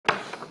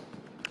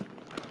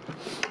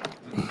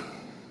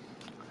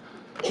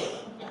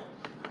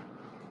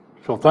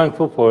So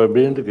thankful for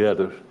being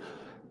together.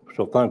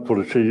 So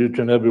thankful to see each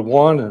and every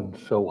one, and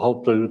so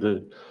hopefully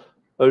to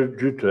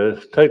urge you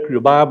to take your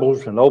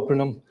Bibles and open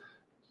them,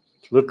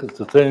 look at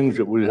the things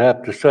that we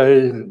have to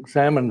say,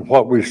 examine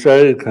what we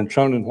say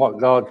concerning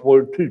what God's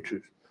Word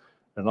teaches,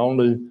 and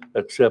only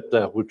accept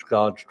that which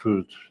God's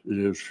truth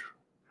is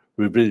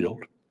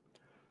revealed.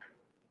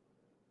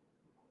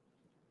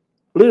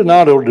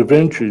 Leonardo da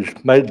Vinci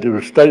made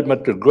the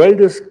statement, the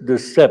greatest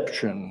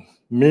deception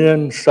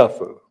men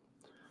suffer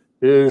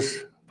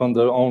is from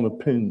their own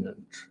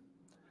opinions.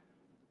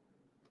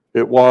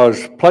 It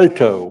was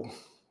Plato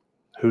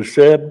who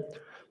said,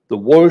 the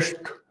worst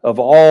of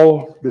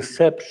all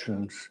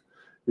deceptions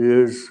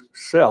is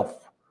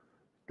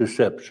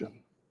self-deception.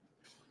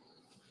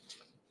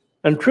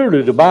 And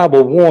truly, the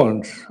Bible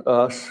warns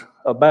us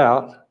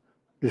about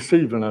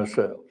deceiving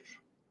ourselves.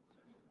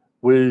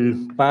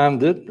 We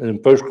find it in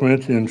 1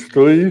 Corinthians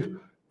 3,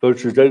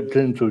 verses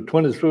 18 through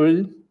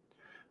 23.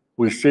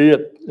 We see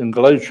it in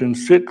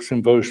Galatians 6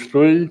 and verse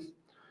 3.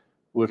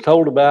 We're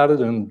told about it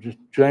in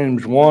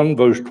James 1,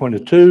 verse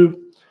 22,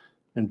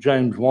 and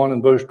James 1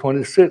 and verse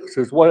 26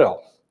 as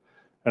well,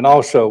 and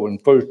also in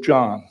 1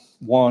 John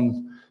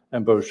 1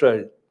 and verse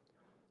 8.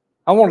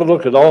 I want to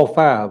look at all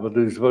 5 of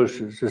these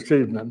verses this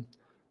evening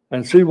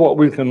and see what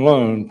we can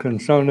learn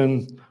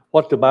concerning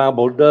what the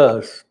Bible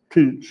does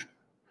teach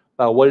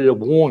by way of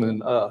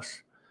warning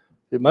us.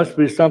 It must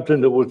be something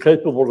that we're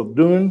capable of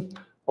doing,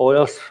 or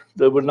else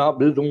there would not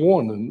be the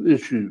warning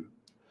issue.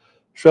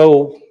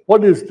 So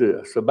what is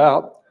this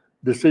about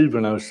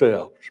deceiving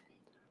ourselves?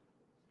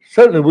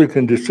 Certainly we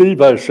can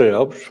deceive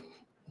ourselves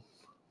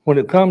when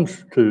it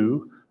comes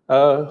to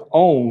our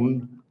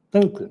own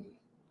thinking.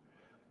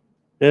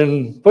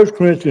 In 1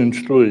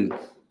 Corinthians 3,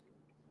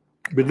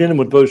 beginning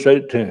with verse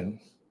 18,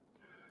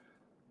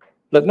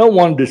 let no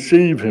one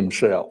deceive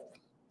himself.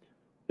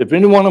 If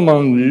anyone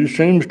among you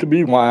seems to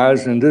be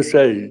wise in this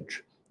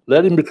age,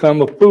 let him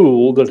become a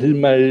fool that he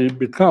may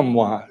become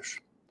wise.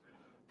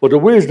 For the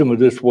wisdom of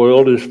this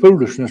world is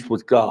foolishness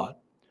with God.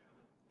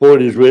 For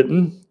it is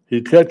written,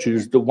 he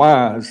catches the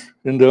wise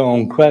in their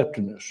own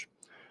craftiness.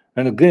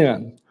 And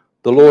again,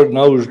 the Lord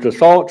knows the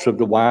thoughts of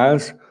the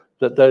wise,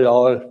 that they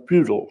are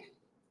futile.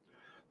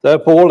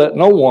 Therefore, let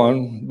no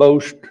one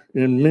boast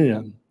in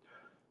men,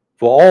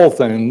 for all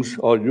things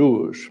are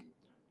yours.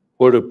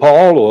 Whether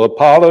Paul or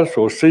Apollos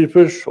or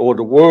Cephas or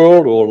the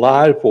world or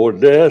life or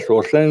death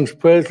or things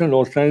present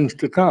or things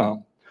to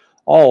come,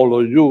 all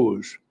are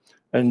yours.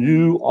 And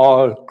you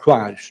are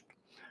Christ,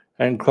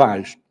 and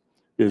Christ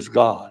is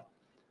God.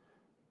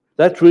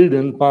 That's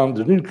reading from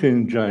the New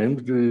King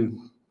James. The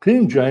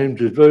King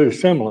James is very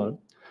similar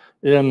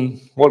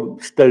in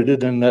what's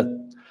stated in that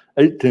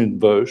 18th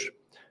verse.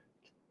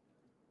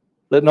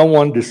 Let no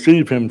one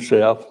deceive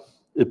himself.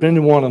 If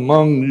anyone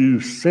among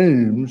you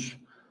seems,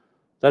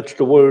 that's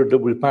the word that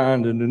we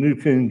find in the New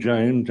King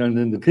James and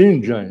in the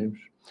King James.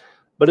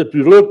 But if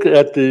you look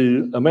at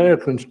the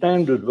American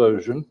Standard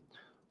Version,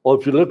 or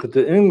if you look at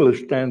the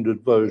English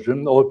Standard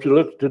Version, or if you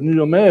look at the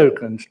New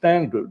American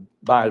Standard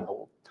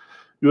Bible,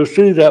 you'll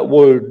see that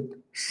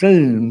word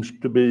seems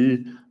to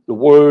be the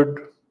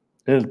word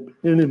if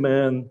any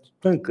man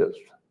thinketh,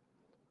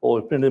 or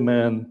if any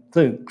man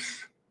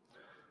thinks.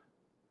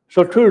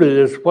 So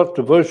truly, it's what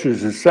the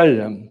verses is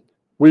saying.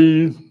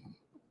 We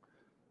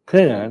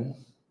can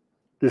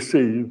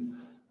deceive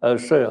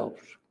ourselves.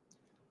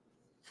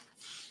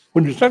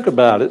 When you think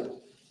about it,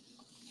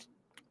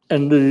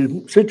 and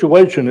the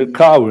situation at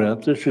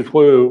Corinth, this is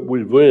where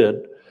we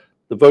read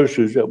the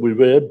verses that we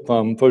read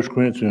from 1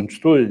 Corinthians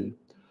 3.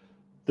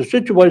 The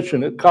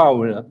situation at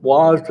Corinth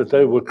was that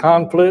there were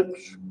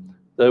conflicts,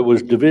 there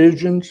was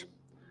divisions,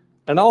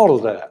 and all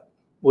of that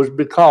was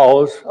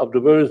because of the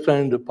very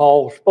thing that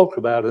Paul spoke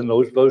about in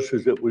those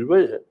verses that we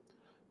read,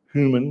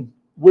 human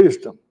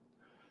wisdom.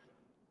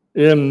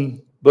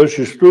 In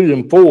verses 3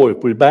 and 4,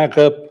 if we back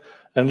up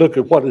and look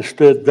at what is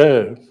said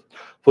there,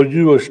 for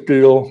you are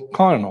still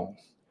carnal.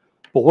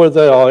 For where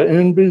there are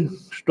envy,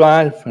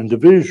 strife, and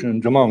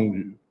divisions among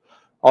you,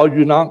 are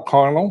you not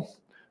carnal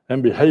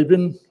and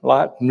behaving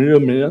like mere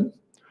men?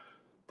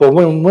 For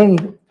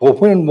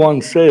when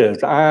one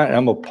says, I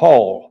am of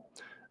Paul,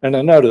 and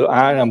another,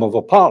 I am of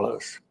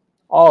Apollos,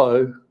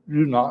 are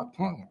you not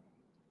carnal?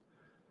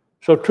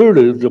 So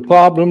truly, the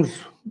problems,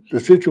 the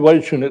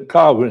situation at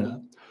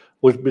Corinth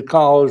was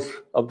because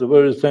of the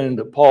very thing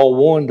that Paul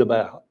warned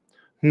about,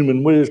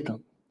 human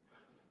wisdom.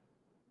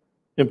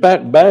 In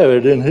fact,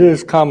 Barrett, in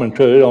his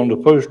commentary on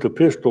the first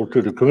epistle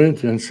to the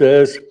Corinthians,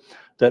 says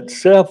that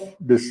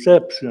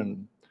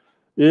self-deception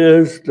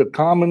is the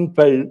common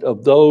fate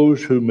of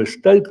those who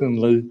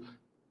mistakenly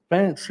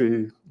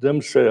fancy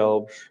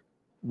themselves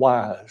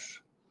wise.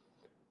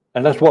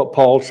 And that's what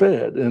Paul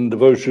said in the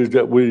verses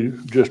that we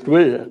just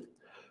read,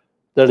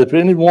 that if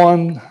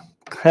anyone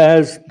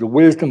has the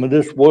wisdom of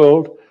this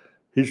world,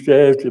 he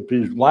says if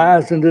he's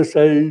wise in this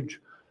age,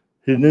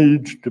 he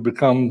needs to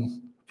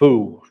become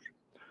fools,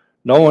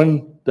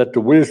 knowing that the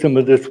wisdom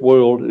of this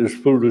world is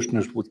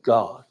foolishness with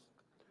God.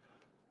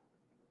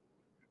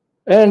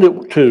 And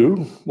it,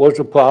 too, was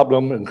a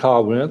problem in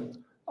Corinth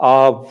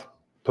of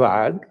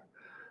pride.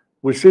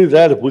 We see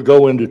that if we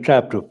go into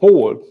chapter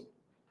 4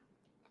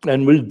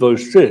 and read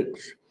verse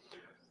 6.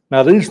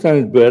 Now these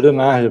things, brethren,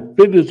 I have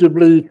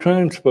figuratively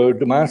transferred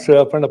to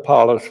myself and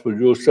Apollos for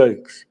your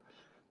sakes,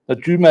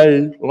 that you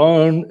may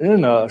learn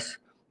in us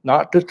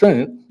not to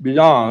think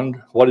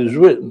beyond what is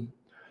written,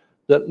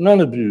 that none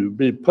of you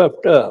be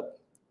puffed up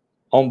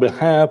on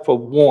behalf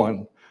of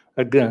one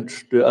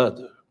against the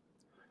other.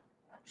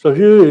 So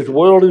here is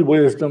worldly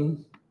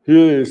wisdom,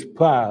 here is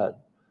pride.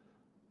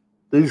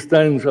 These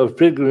things are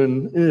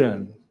figuring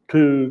in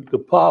to the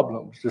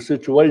problems, the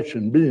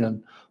situation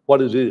being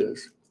what it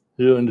is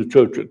here in the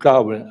church at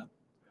Corinth.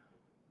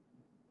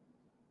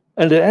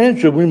 And the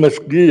answer we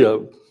must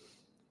give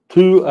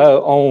to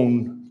our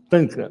own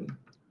thinking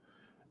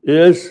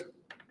is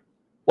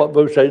what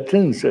verse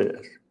 18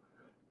 says,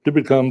 to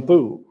become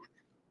fools.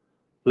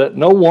 Let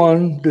no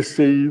one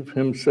deceive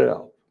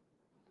himself.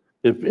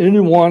 If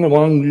anyone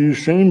among you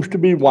seems to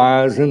be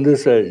wise in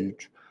this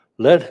age,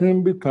 let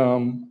him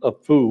become a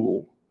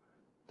fool,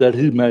 that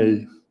he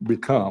may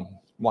become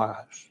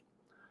wise.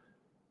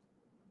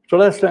 So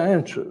that's the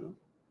answer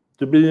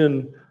to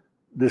being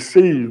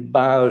deceived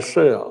by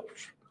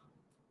ourselves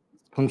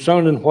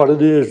concerning what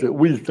it is that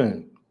we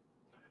think.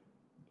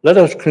 Let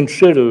us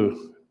consider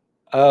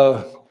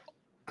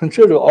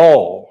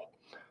all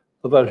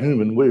of our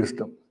human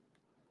wisdom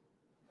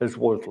as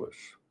worthless,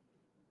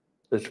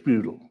 as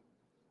futile.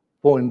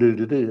 For indeed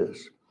it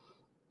is.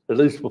 At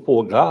least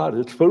before God,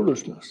 it's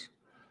foolishness.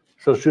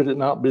 So should it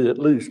not be at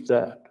least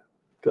that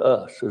to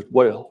us as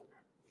well?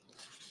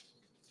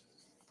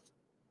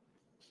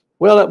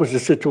 Well, that was the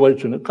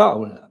situation at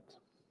Corinth.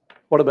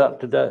 What about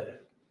today?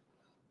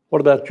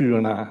 What about you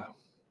and I?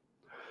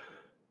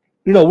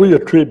 You know, we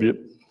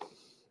attribute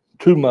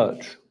too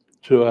much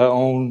to our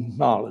own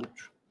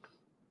knowledge,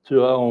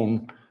 to our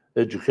own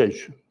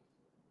education.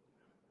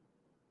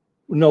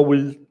 You know,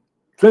 we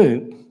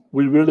think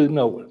we really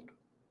know it.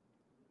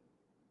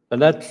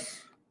 And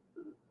that's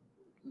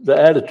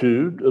the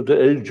attitude of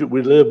the age that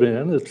we live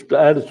in. It's the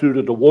attitude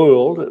of the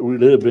world that we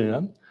live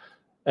in.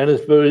 And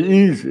it's very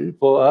easy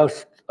for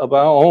us of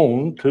our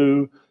own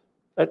to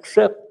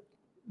accept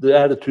the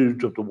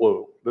attitudes of the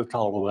world that's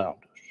all around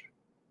us.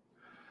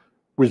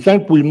 We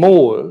think we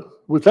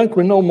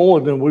know more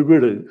than we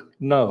really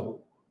know.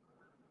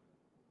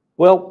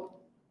 Well,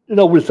 you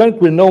know, we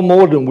think we know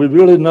more than we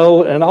really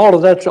know, and all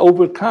of that's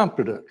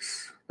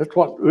overconfidence. That's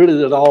what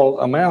really it all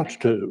amounts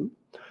to.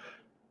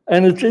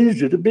 And it's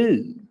easy to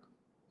be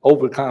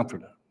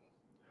overconfident.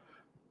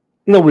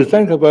 You know, we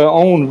think of our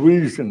own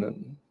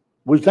reasoning.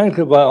 We think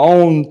of our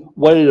own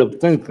way of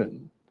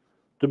thinking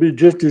to be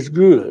just as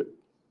good.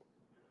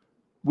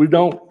 We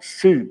don't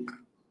seek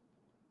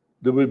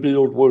the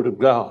revealed Word of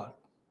God.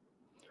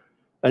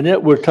 And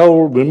yet we're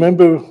told,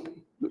 remember,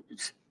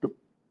 the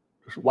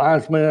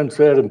wise man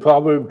said in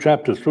Proverbs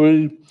chapter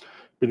 3,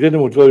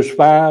 beginning with verse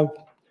 5,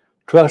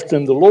 trust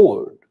in the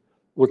Lord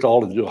with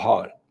all of your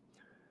heart.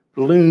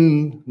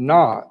 Lean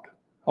not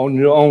on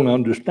your own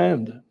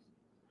understanding.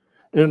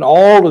 In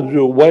all of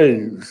your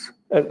ways,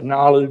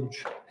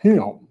 acknowledge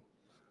Him,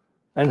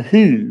 and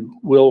He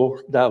will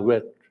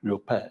direct your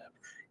paths.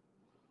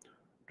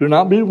 Do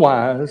not be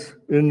wise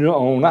in your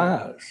own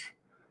eyes.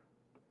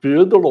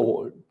 Fear the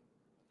Lord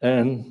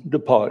and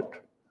depart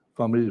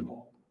from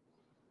evil.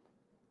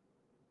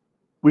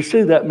 We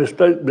see that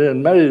mistake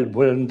being made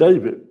when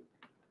David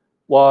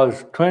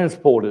was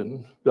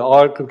transporting the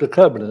Ark of the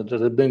Covenant that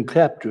had been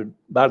captured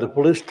by the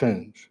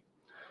Philistines.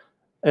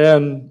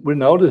 And we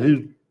know that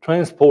he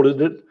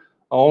transported it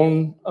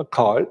on a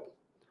cart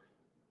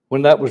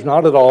when that was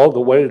not at all the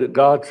way that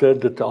God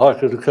said that the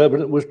Ark of the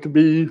Covenant was to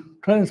be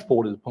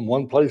transported from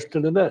one place to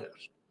the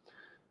next.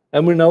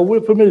 And we know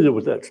we're familiar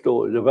with that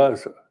story of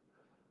Asa,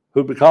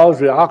 who, because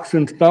the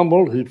oxen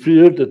stumbled, he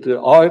feared that the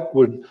ark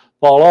would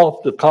fall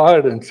off the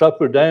cart and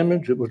suffer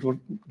damage. It was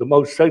the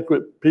most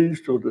sacred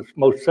piece or the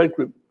most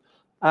sacred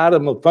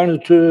item of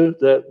furniture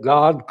that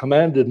God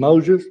commanded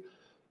Moses.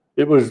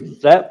 It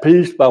was that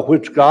piece by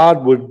which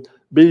God would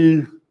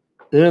be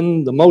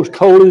in the most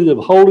holy of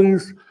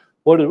holies,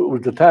 whether it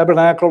was the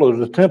tabernacle or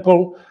the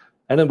temple,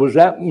 and it was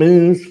that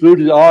means through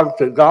the ark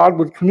that God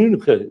would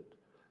communicate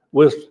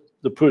with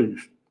the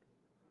priest.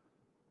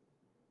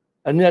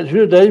 And yet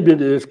here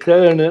David is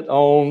carrying it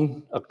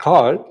on a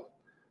cart,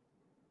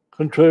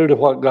 contrary to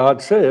what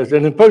God says.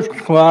 And in 1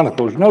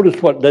 Chronicles,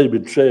 notice what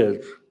David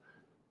says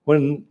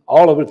when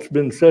all of it's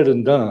been said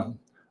and done.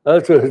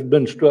 Asa has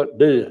been struck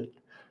dead,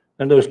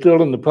 and they're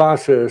still in the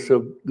process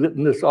of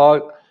getting this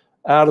ark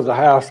out of the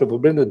house of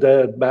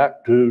Abinadab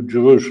back to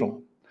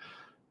Jerusalem.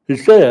 He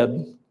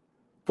said,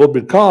 for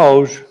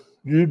because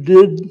you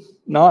did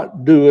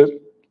not do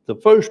it the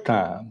first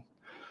time,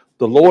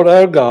 the Lord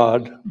our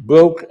God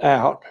broke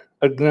out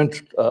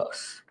against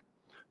us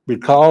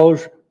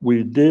because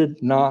we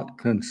did not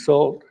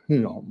consult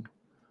Him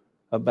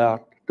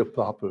about the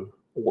proper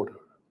order.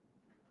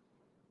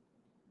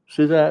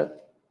 See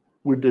that?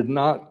 We did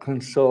not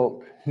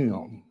consult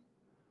Him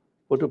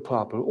with the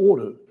proper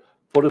order.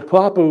 for the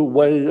proper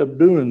way of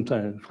doing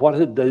things. What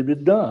had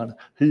David done?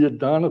 He had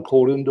done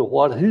according to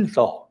what he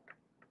thought.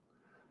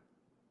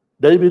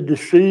 David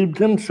deceived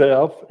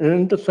himself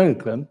into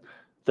thinking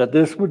that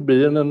this would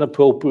be in an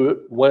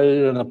appropriate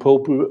way, an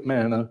appropriate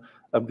manner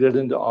of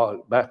getting the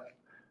ark back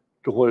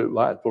to where it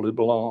rightfully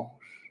belongs.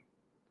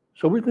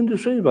 So we can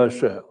deceive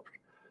ourselves.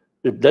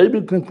 If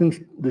David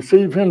can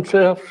deceive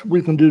himself,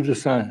 we can do the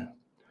same.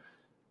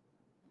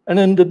 And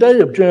in the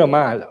day of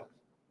Jeremiah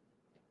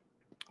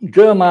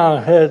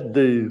had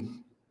the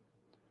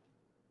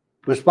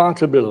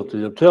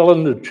responsibility of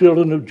telling the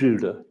children of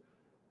Judah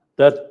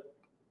that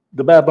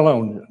the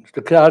Babylonians,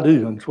 the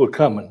Chaldeans, were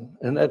coming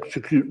and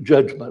execute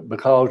judgment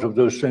because of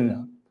their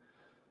sin.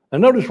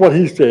 And notice what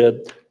he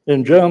said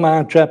in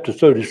Jeremiah chapter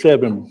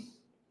 37,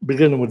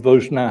 beginning with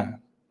verse 9.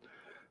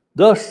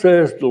 Thus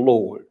says the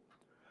Lord,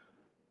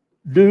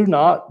 do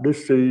not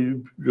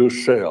deceive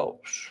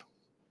yourselves,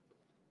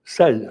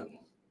 saying,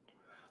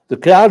 the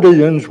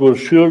Chaldeans will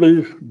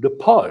surely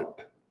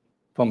depart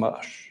from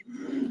us,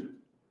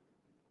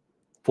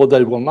 for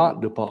they will not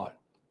depart.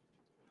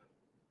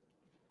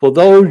 For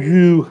though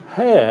you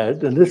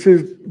had, and this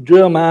is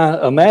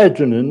Jeremiah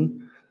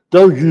imagining,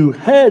 though you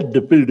had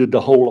defeated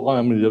the whole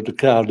army of the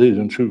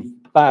Chaldeans who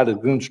fight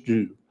against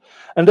you,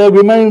 and there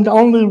remained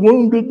only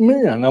wounded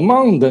men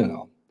among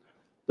them,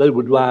 they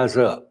would rise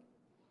up,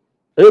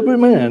 every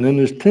man in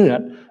his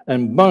tent,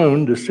 and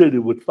burn the city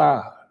with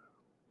fire.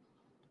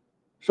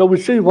 So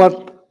we see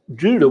what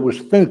Judah was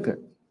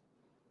thinking,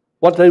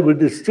 what they were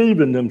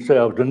deceiving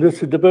themselves. And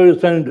this is the very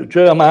thing that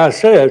Jeremiah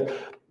says,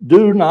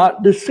 do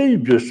not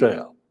deceive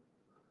yourself.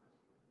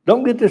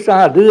 Don't get this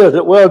idea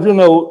that, well,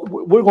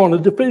 we're going to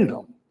defeat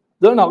them.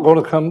 They're not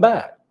going to come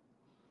back.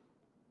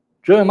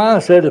 Jeremiah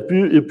said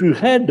if you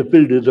had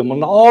defeated them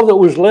and all that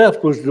was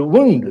left was the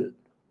wounded,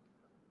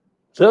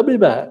 they'll be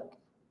back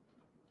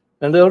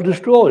and they'll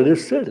destroy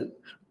this city.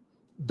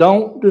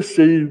 Don't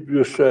deceive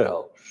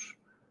yourselves.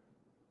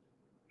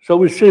 So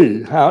we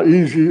see how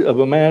easy of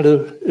a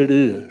matter it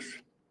is.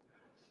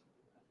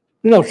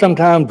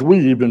 Sometimes we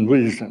even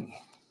reason.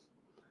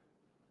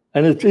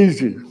 And it's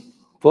easy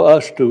for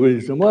us to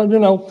reason.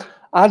 Well,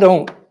 I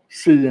don't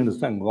see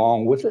anything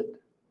wrong with it.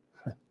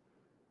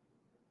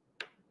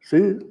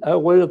 See our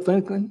way of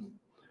thinking?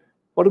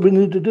 What do we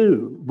need to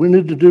do? We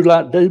need to do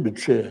like David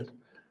said.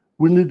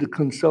 We need to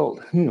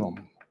consult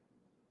him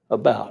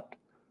about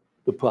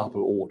the proper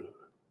order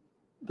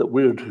that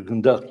we're to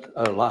conduct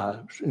our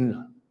lives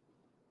in.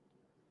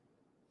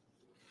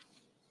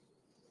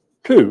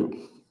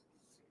 2,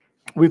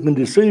 we can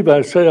deceive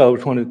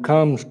ourselves when it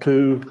comes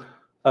to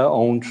our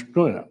own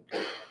strength.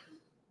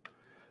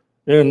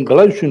 In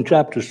Galatians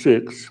chapter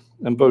 6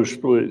 and verse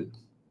 3,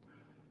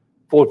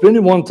 for if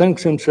anyone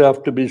thinks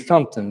himself to be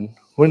something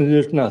when he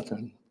is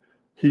nothing,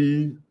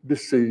 he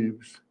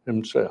deceives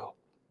himself.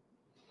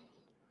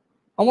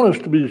 I want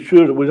us to be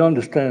sure that we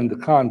understand the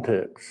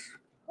context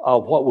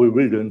of what we're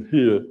reading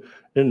here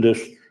in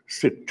this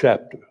 6th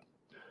chapter.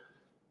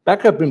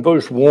 Back up in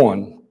verse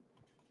 1,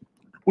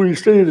 we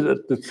see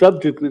that the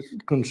subject is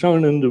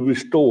concerning the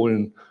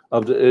restoring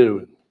of the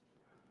erring.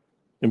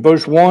 In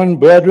verse 1,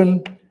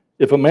 brethren,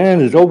 if a man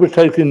is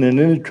overtaken in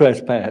any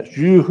trespass,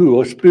 you who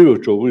are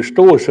spiritual,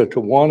 restore such a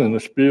one in a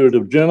spirit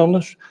of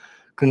gentleness,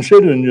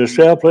 considering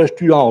yourself, lest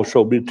you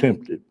also be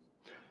tempted.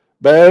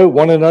 Bear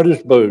one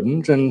another's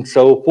burdens, and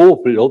so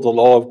fulfill the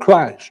law of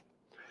Christ.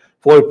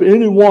 For if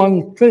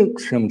anyone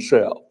thinks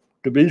himself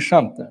to be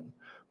something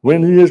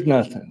when he is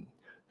nothing,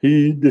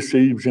 he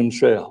deceives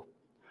himself.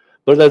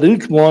 But let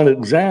each one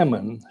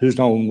examine his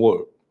own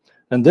work,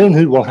 and then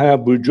he will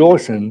have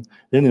rejoicing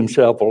in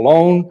himself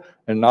alone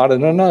and not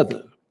in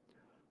another.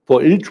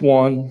 For each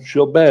one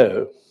shall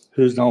bear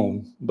his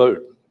own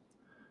burden.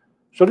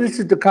 So this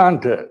is the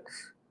context.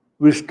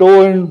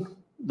 Restoring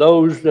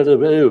those that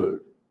have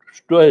erred,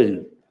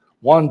 strayed,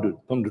 wandered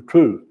from the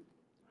truth.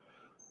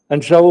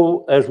 And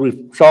so, as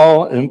we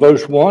saw in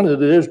verse 1,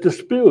 it is the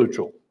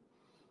spiritual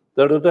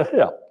that are the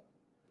help.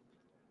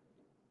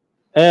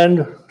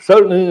 And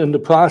certainly in the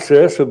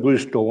process of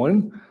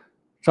restoring,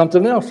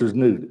 something else is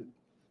needed.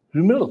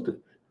 Humility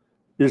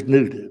is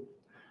needed.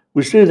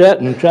 We see that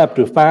in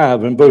chapter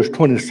 5 and verse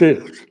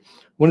 26,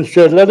 when it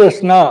said, let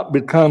us not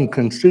become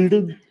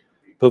conceited,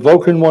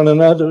 provoking one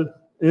another,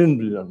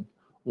 envying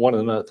one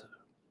another.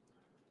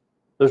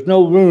 There's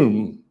no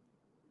room,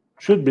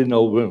 should be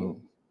no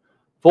room,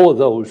 for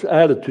those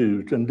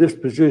attitudes and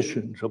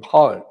dispositions of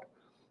heart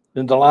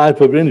in the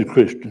life of any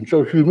Christian.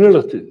 So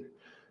humility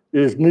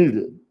is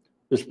needed,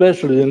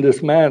 especially in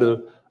this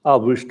matter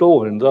of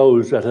restoring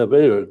those that have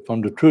erred from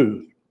the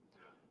truth.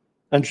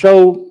 And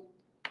so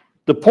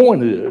the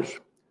point is,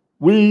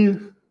 we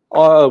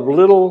are of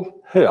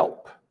little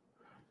help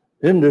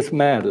in this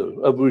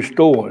matter of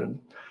restoring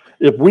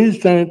if we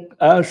think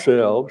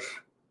ourselves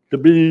to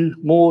be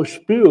more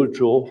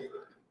spiritual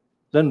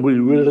than we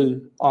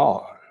really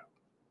are.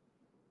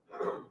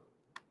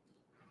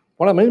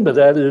 What I mean by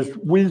that is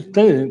we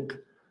think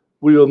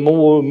we are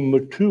more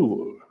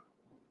mature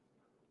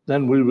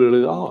than we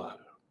really are.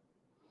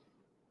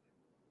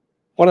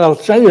 What I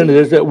was saying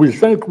is that we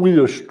think we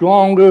are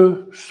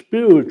stronger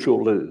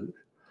spiritually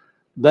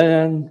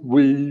than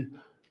we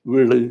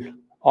really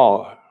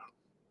are.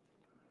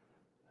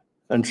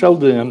 And so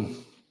then,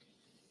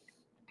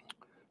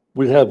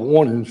 we have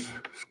warnings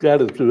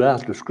scattered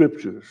throughout the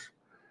scriptures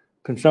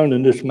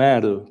concerning this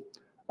matter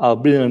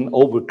of being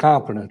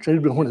overconfident.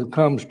 Even when it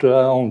comes to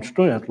our own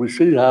strength, we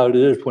see how it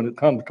is when it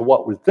comes to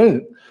what we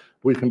think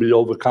we can be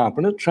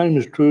overconfident. Same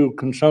is true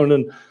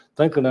concerning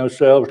thinking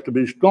ourselves to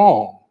be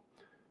strong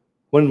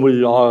when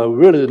we are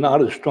really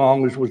not as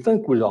strong as we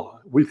think we are.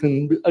 We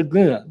can,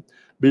 again,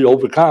 be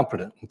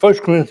overconfident. 1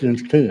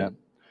 Corinthians 10,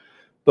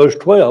 verse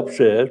 12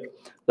 says,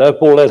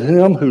 "Therefore let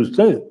him who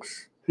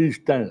thinks he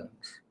stands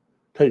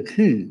take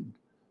heed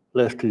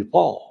lest he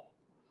fall."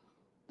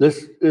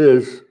 This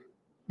is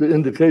the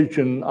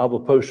indication of a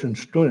person's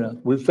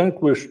strength. We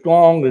think we're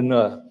strong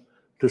enough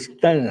to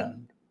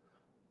stand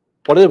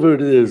whatever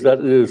it is that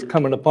is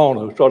coming upon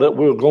us or that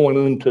we're going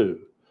into.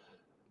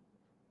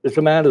 It's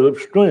a matter of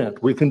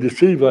strength. We can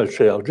deceive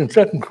ourselves. In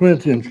 2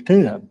 Corinthians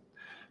 10,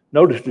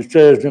 notice it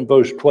says in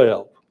verse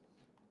 12,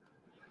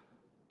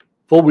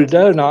 "For we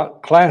dare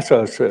not class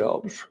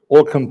ourselves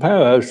or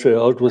compare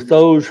ourselves with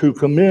those who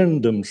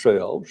commend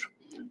themselves,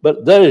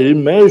 but they,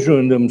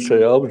 measuring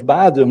themselves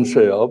by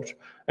themselves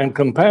and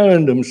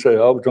comparing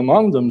themselves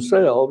among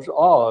themselves,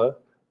 are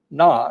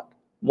not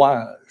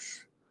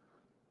wise."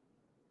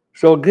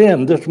 So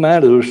again, this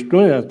matter of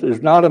strength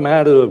is not a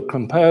matter of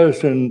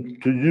comparison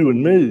to you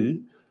and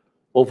me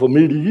or for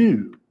me to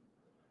you.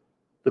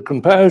 The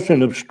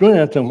comparison of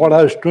strength and what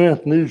our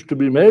strength needs to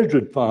be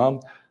measured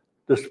from,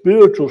 the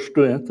spiritual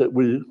strength that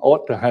we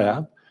ought to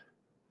have,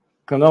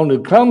 can only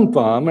come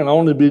from and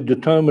only be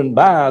determined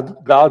by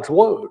God's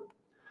word.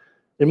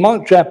 In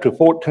Mark chapter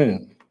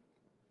 14,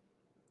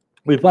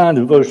 we find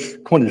in verse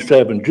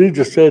 27,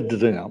 Jesus said to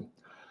them,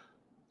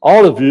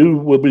 "All of you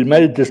will be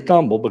made to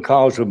stumble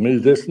because of me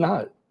this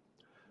night.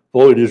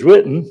 For it is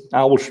written,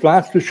 I will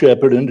strike the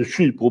shepherd and the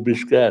sheep will be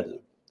scattered.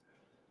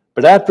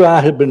 But after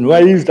I have been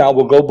raised, I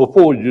will go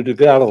before you to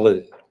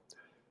Galilee."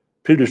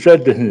 Peter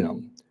said to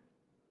him,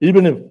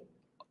 even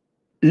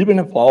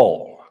if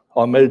all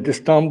are made to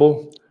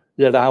stumble,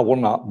 yet I will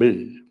not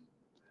be."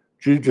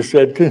 Jesus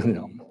said to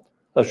him,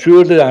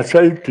 "Assuredly I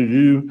say to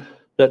you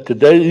that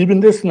today, even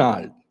this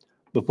night,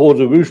 before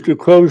the rooster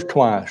crows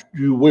twice,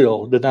 you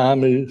will deny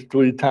me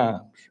 3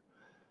 times.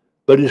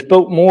 But he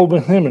spoke more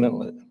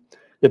vehemently,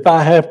 "If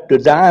I have to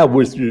die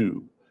with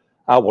you,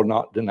 I will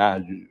not deny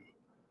you."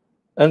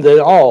 And they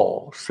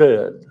all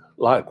said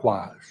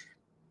likewise.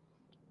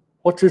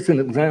 What's this an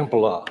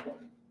example of?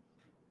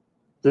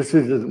 This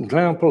is an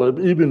example of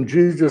even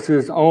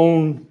Jesus'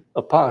 own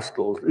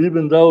apostles,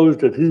 even those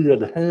that he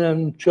had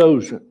hand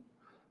chosen,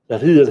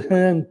 that he had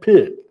hand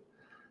picked,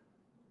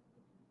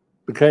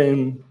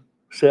 became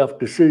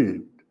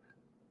self-deceived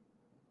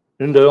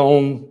in their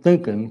own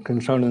thinking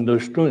concerning their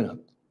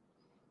strength.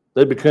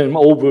 They became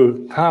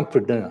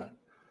overconfident,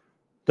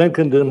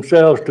 thinking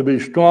themselves to be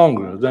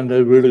stronger than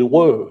they really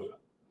were.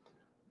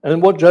 And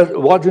it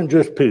wasn't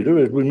just Peter,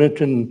 as we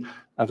mentioned,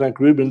 I think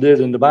Reuben did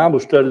in the Bible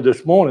study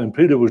this morning.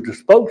 Peter was the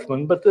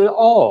spokesman, but they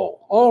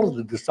all of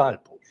the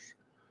disciples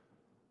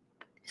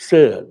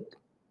said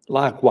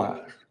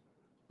likewise,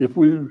 if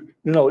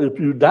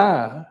you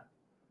die,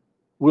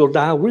 we'll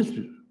die with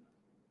you.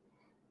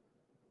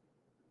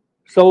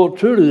 So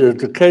truly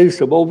it's a case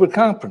of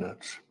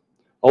overconfidence.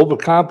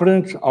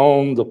 Overconfidence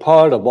on the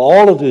part of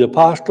all of the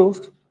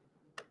apostles.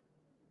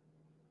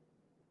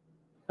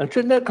 And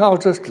shouldn't that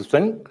cause us to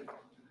think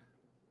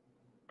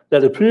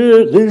that if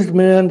these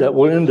men that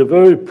were in the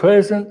very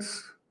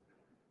presence,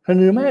 can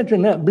you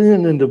imagine that,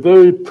 being in the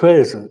very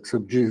presence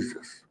of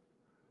Jesus?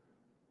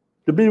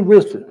 To be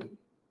with him,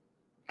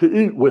 to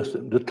eat with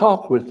him, to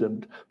talk with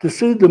him, to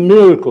see the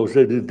miracles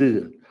that he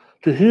did,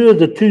 to hear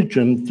the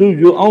teaching through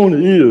your own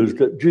ears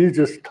that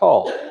Jesus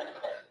taught.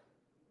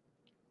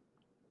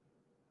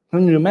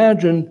 Can you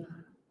imagine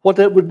what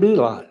that would be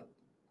like?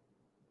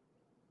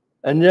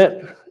 And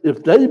yet,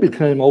 if they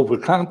became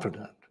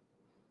overconfident,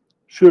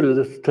 surely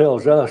this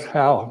tells us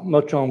how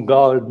much on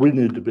guard we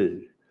need to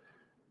be,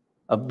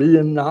 of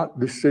being not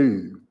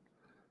deceived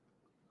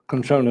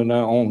concerning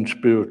our own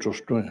spiritual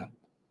strength.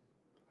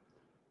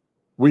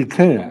 We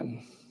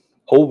can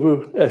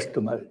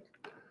overestimate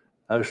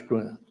our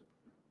strength.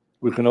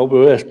 We can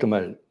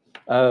overestimate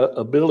our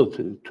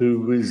ability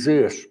to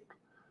resist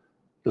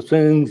the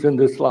things in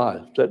this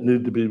life that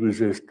need to be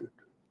resisted.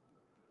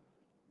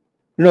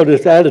 You know,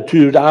 this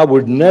attitude, "I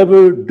would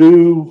never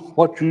do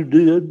what you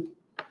did."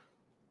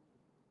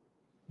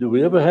 Do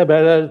we ever have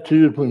that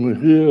attitude when we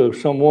hear of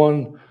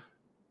someone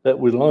that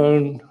we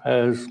learn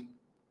has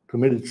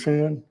committed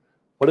sin,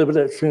 whatever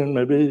that sin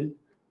may be?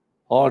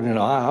 Or,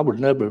 I would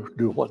never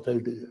do what they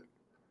did.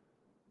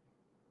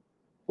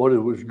 Whether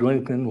it was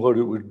drinking,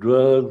 whether it was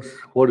drugs,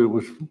 whether it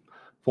was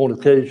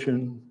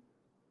fornication,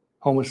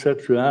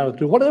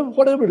 homosexuality,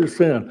 whatever the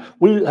sin.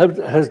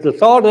 Has the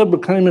thought ever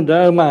came into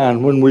our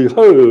mind when we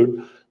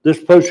heard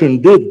this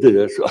person did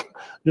this?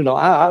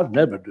 I'd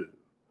never do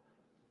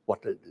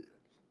what they did.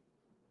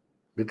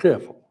 Be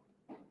careful.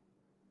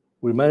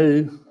 We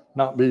may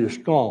not be as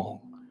strong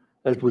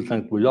as we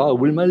think we are.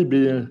 We may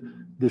be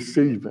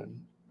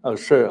deceiving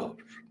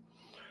ourselves.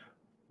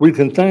 We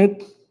can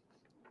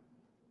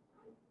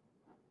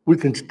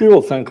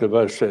still think of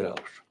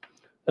ourselves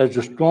as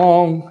a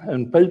strong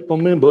and faithful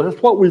member.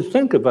 That's what we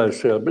think of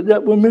ourselves, but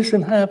yet we're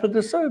missing half of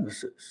the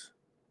services.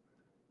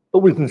 But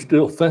we can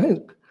still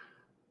think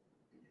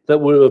that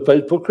we're a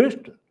faithful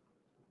Christian.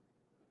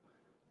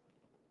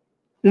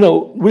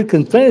 We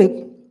can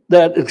think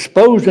that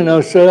exposing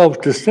ourselves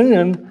to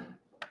sin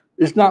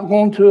is not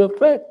going to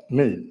affect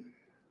me.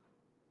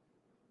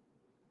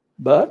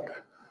 But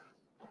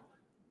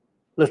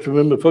let's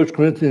remember 1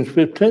 Corinthians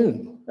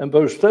 15 and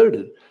verse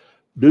 30.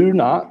 Do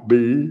not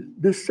be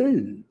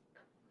deceived.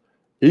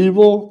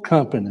 Evil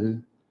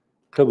company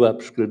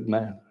corrupts good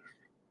manners,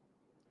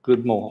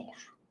 good morals,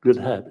 good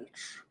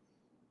habits.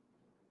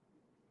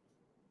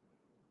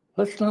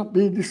 Let's not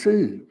be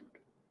deceived.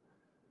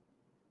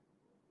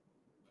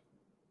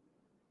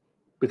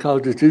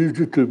 Because it's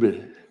easy to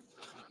be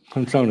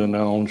concerning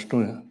our own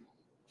strength.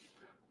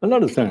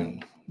 Another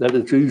thing that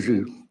it's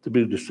easy to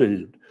be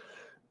deceived.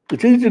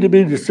 It's easy to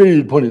be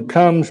deceived when it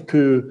comes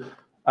to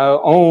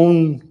our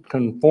own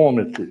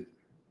conformity.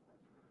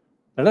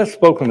 And that's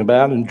spoken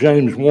about in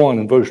James 1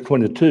 and verse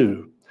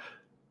 22.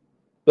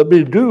 But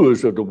be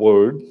doers of the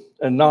word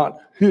and not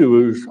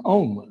hearers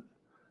only,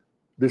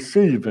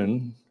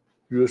 deceiving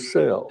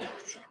yourselves.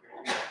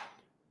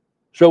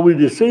 So we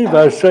deceive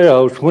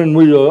ourselves when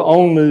we are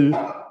only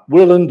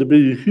willing to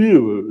be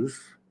hearers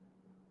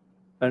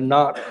and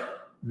not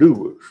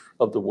doers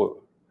of the word.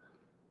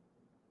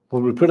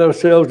 When we put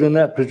ourselves in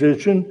that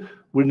position,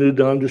 we need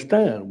to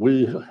understand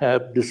we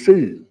have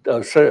deceived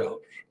ourselves.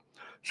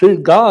 See,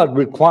 God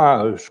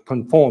requires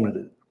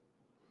conformity.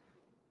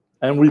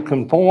 And we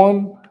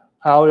conform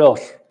how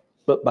else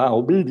but by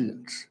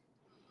obedience.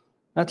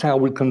 That's how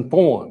we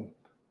conform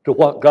to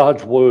what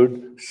God's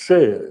word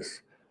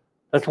says.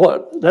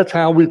 That's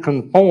how we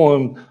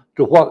conform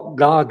to what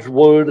God's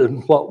word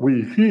and what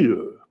we hear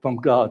from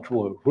God's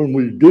word. When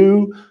we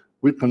do,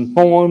 we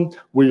conform,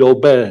 we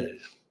obey.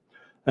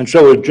 And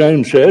so as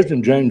James says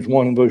in James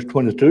 1 and verse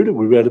 22 that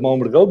we read a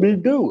moment ago, be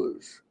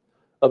doers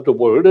of the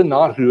word and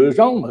not hearers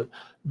only,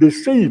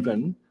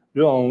 deceiving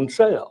your own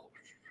selves.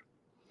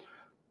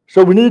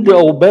 So we need to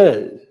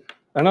obey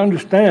and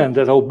understand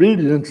that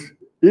obedience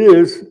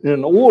is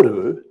in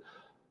order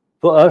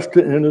for us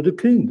to enter the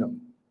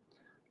kingdom.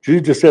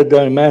 Jesus said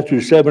there in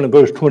Matthew 7 and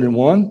verse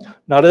 21,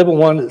 not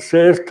everyone that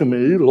says to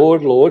me,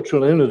 Lord, Lord,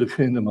 shall enter the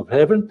kingdom of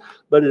heaven,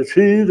 but it's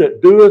he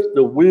that doeth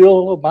the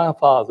will of my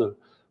Father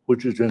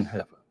which is in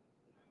heaven.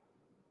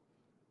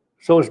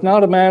 So it's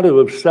not a matter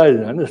of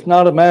saying, it's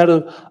not a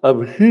matter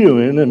of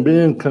hearing and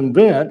being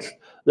convinced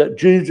that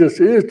Jesus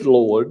is the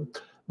Lord,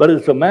 but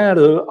it's a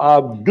matter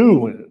of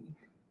doing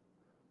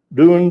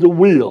the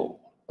will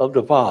of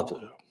the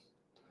Father.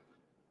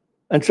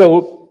 And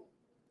so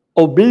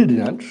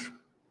obedience,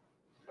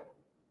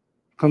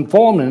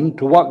 conforming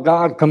to what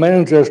God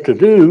commands us to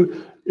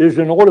do, is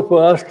in order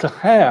for us to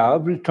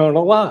have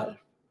eternal life.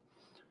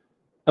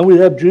 And we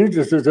have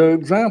Jesus as an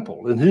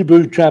example. In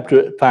Hebrews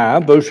chapter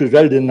 5, verses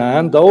 8 and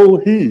 9, though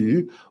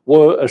he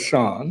were a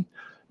son,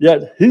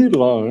 yet he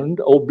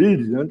learned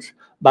obedience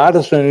by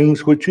the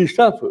things which he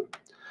suffered.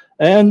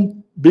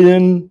 And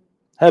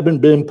having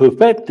been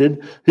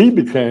perfected, he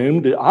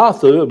became the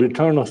author of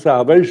eternal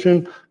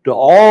salvation to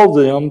all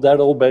them that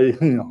obey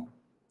him.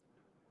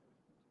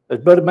 As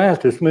Brother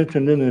Mathis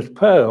mentioned in his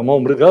prayer a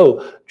moment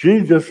ago,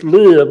 Jesus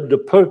lived the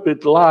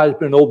perfect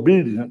life in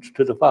obedience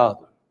to the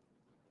Father.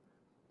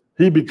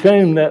 He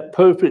became that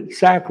perfect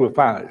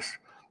sacrifice,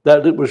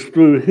 that it was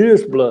through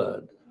his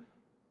blood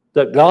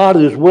that God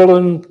is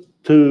willing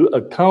to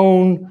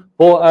atone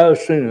for our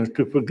sins,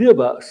 to forgive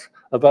us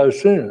of our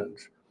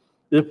sins,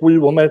 if we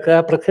will make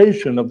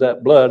application of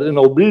that blood in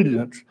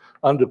obedience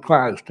unto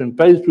Christ, in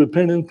faith,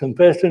 repenting,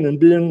 confessing, and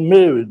being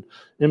married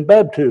in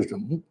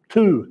baptism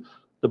to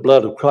the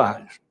blood of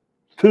Christ,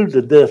 to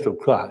the death of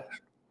Christ.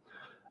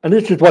 And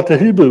this is what the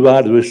Hebrew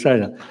writer is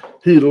saying.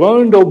 He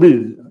learned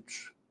obedience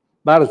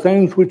by the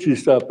things which he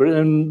suffered,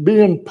 and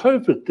being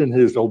perfect in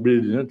his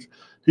obedience,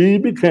 he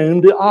became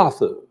the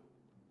author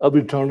of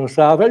eternal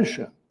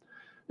salvation.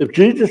 If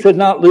Jesus had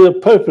not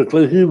lived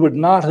perfectly, he would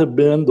not have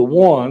been the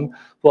one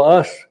for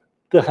us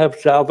to have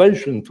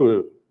salvation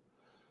through.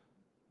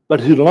 But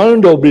he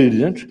learned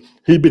obedience,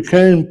 he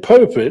became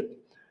perfect,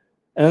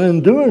 and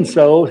in doing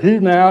so, he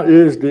now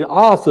is the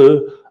author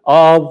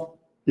of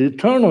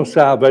eternal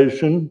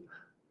salvation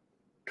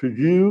to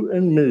you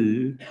and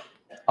me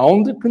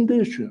on the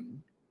condition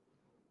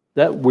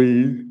that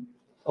we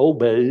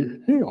obey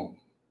him.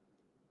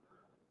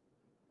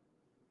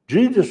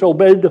 Jesus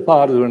obeyed the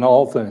Father in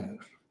all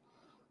things.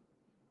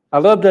 I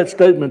love that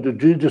statement that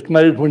Jesus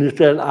made when he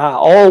said, I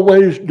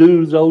always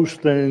do those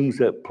things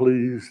that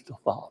please the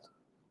Father.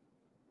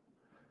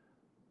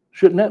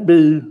 Shouldn't that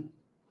be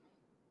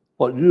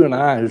what you and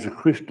I as a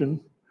Christian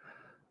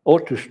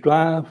ought to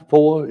strive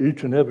for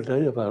each and every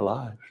day of our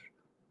lives?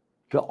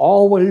 To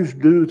always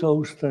do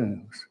those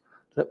things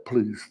that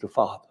please the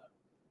Father.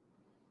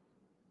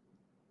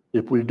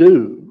 If we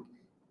do,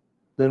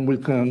 then we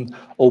can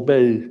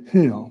obey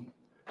him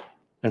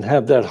and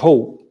have that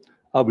hope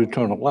of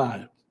eternal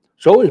life.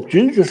 So if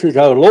Jesus is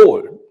our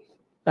Lord,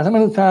 and how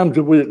many times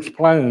have we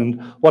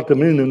explained what the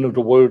meaning of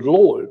the word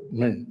Lord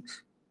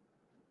means?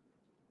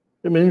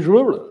 It means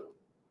ruler.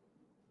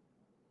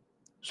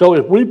 So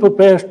if we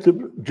profess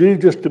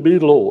Jesus to be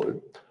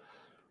Lord,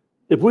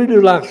 if we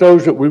do like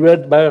those that we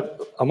read back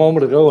a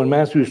moment ago in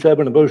Matthew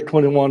 7 and verse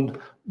 21,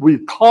 we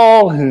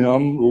call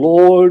him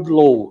Lord,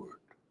 Lord.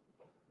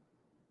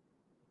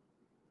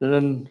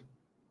 Then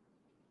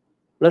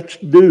let's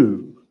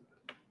do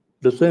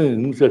the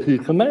things that he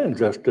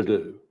commands us to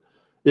do,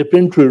 if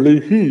in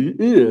truly he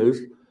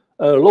is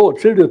our Lord.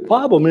 See, the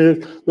problem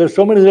is there's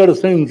so many other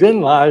things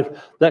in life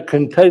that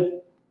can take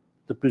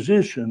the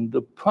position,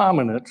 the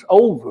prominence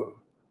over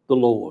the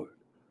Lord.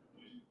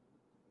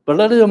 But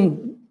let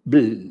him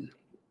be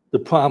the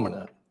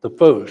prominent, the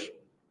first.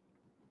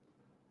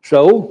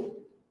 So,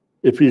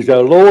 if he's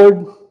our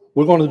Lord,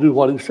 we're going to do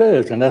what he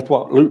says. And that's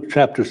what Luke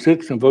chapter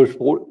 6 and verse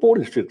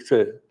 46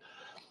 says.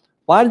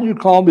 Why do you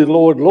call me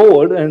Lord,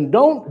 Lord, and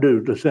don't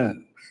do the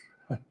things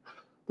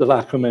that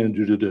I command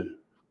you to do?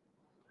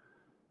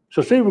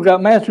 So see, we've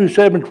got Matthew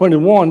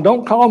 7:21.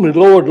 Don't call me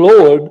Lord,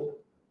 Lord.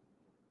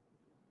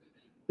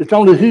 It's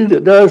only he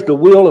that does the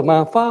will of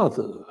my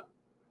Father.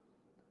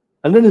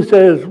 And then he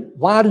says,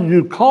 why do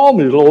you call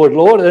me Lord,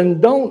 Lord,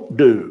 and don't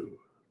do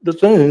the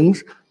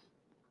things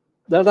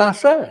that I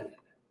say?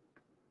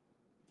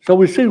 So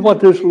we see what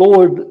this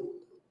Lord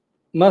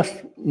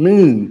must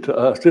mean to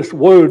us, this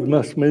word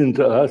must mean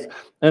to us,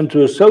 and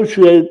to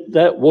associate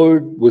that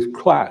word with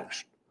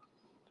Christ,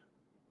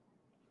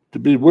 to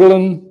be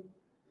willing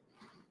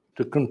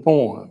to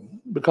conform,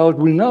 because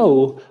we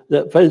know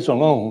that faith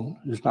alone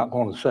is not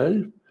going to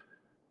save.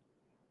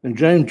 In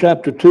James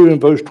chapter 2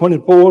 and verse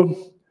 24,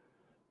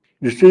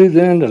 you see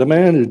then that a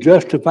man is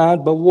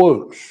justified by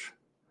works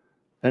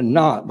and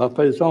not by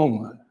faith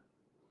only.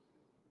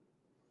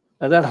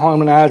 And that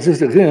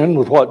harmonizes again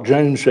with what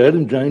James said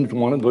in James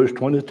 1 and verse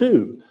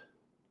 22.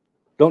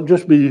 Don't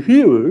just be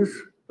hearers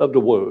of the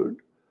word,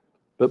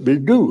 but be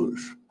doers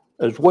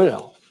as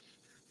well.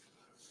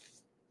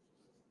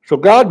 So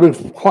God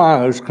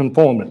requires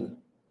conformity.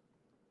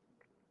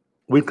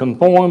 We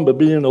conform by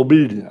being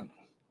obedient.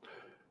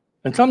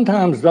 And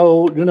sometimes,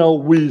 though,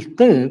 we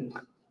think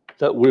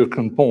that we're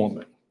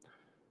conforming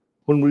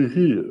when we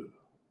hear.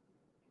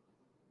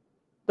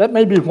 That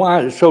may be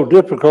why it's so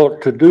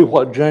difficult to do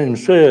what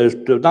James says,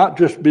 to not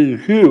just be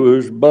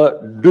hearers,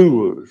 but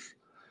doers.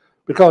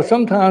 Because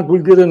sometimes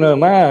we get in our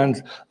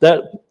minds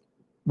that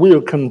we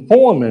are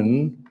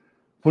conforming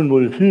when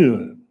we're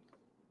hearing.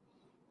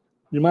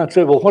 You might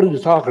say, well, what are you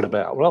talking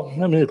about? Well,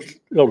 let me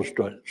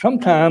illustrate.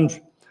 Sometimes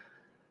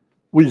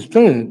we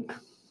think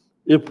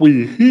if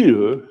we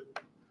hear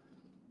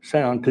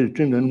sound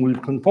teaching, then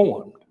we've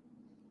conformed.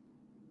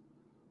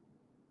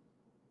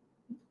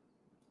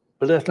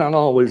 But that's not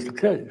always the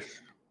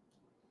case.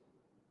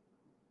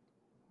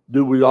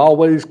 Do we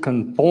always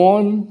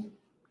conform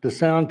to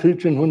sound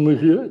teaching when we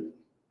hear it?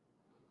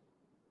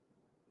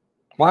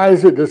 Why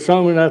is it that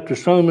sermon after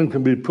sermon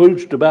can be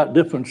preached about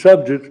different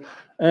subjects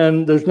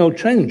and there's no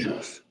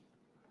changes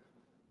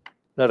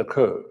that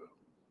occur?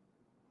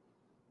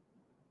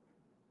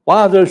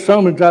 Why are there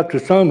sermons after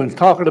sermons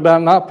talking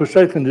about not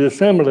forsaking the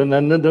assembly and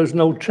then there's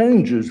no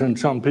changes in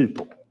some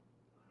people?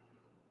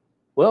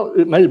 Well,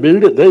 it may be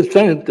that they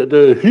think that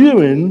they're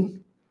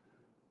hearing,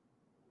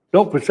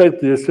 don't forsake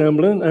the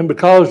assembly, and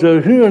because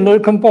they're hearing, they're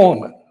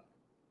conforming.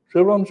 See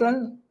what I'm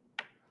saying?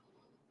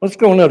 Let's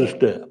go another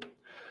step.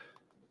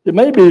 It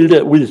may be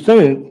that we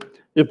think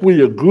if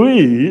we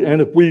agree and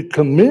if we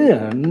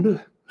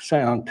commend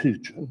sound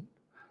teaching,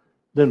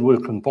 then we're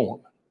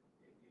conforming.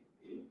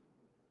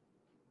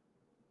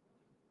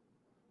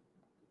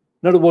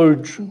 In other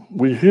words,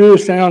 we hear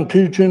sound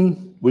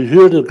teaching, we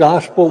hear the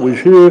gospel, we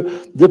hear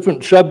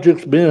different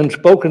subjects being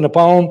spoken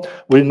upon,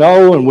 we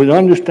know and we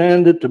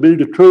understand it to be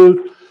the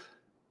truth.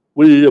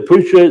 We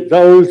appreciate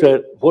those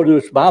that, whether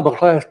it's Bible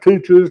class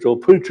teachers or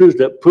preachers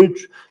that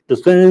preach the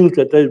things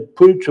that they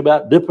preach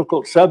about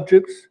difficult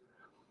subjects,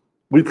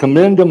 we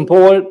commend them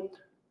for it.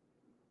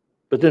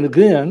 But then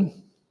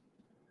again,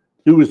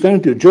 do we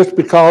think that just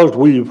because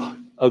we've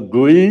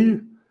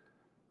agreed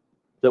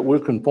that we're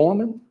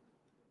conforming?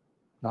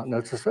 Not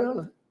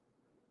necessarily.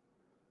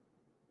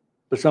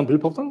 But some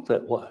people think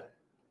that way.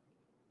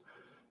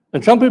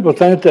 And some people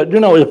think that,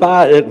 if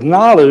I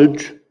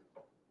acknowledge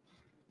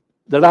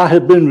that I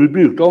have been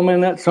rebuked, oh man,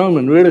 that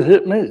sermon really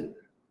hit me.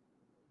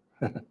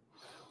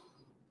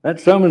 That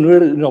sermon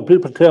really,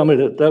 people tell me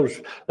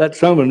that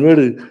sermon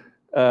really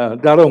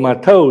got on my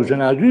toes.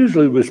 And I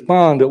usually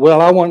respond that, well,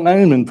 I wasn't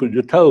aiming for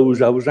your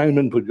toes, I was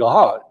aiming for your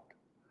heart.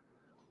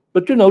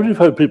 But you've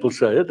heard people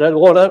say it,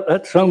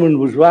 that sermon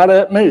was right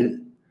at me.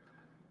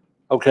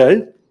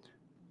 Okay?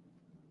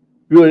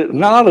 You're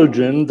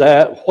acknowledging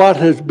that what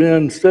has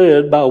been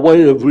said by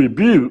way of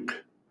rebuke,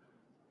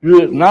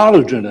 you're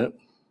acknowledging it,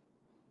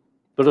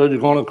 but are you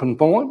going to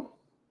conform?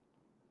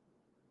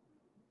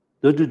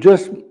 Did you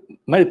just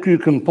make you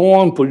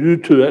conform, for you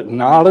to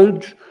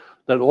acknowledge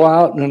that,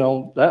 wow,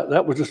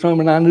 that was the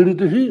sermon I needed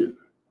to hear.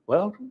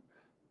 Well,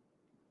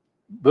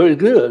 very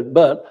good,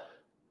 but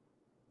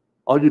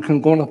are you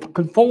going to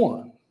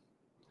conform?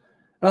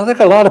 And I think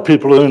a lot of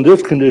people are in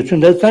this condition.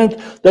 They think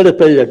that if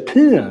they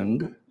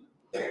attend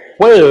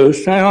where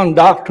sound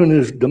doctrine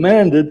is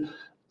demanded,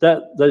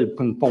 that they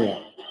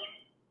conform.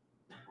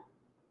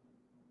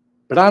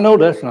 But I know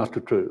that's not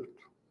the truth.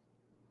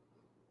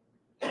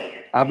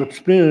 I've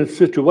experienced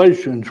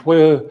situations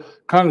where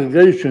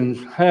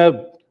congregations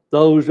have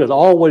those that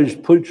always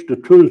preach the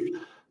truth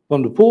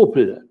from the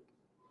pulpit.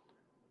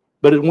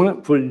 But it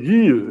went for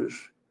years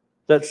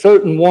that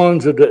certain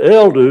ones of the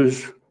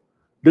elders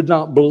did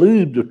not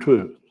believe the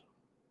truth.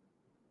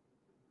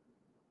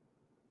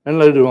 And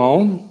later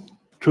on,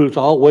 truth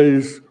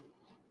always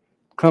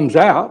comes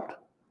out,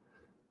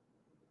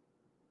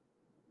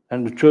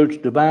 and the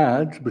church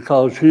divides,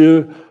 because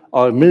here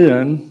are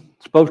men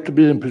supposed to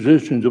be in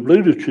positions of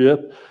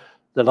leadership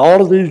that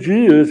all of these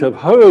years have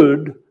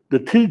heard the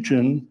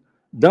teaching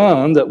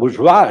done that was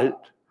right,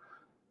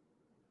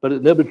 but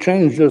it never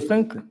changed their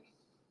thinking.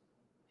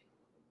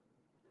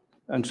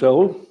 And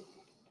so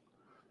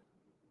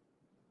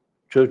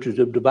churches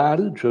have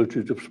divided,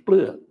 churches have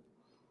split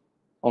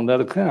on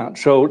that account.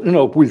 So,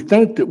 if we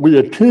think that we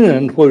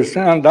attend where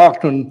sound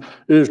doctrine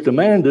is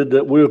demanded,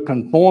 that we're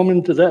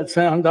conforming to that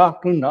sound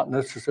doctrine, not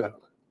necessarily.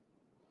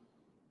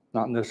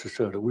 Not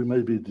necessarily. We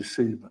may be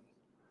deceiving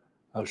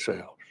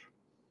ourselves.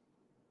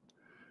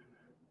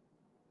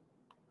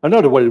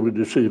 Another way we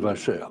deceive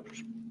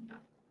ourselves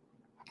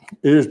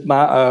is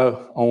by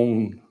our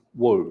own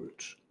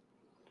words.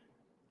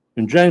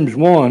 In James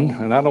 1,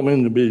 and I don't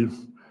mean to be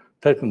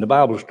taking the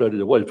Bible study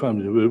away from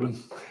you,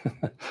 Reuben.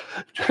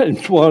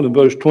 James 1 and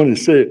verse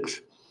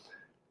 26.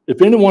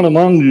 If anyone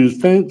among you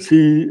thinks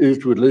he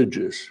is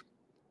religious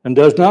and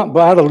does not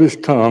bridle his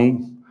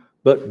tongue,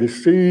 but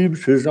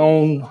deceives his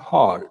own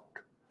heart,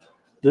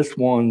 this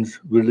one's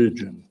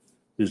religion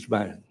is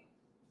vain.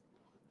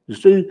 You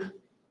see,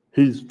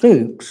 he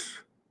thinks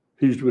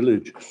he's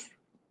religious.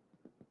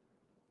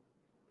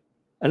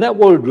 And that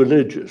word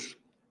religious,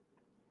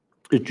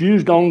 it's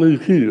used only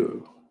here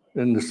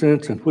in the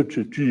sense in which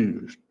it's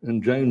used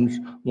in James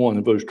 1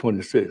 and verse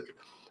 26.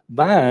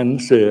 Vine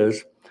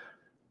says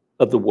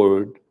of the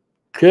word,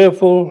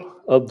 careful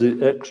of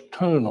the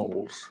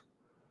externals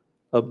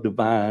of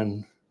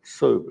divine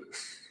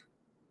service.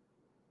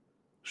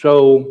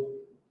 So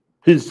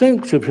he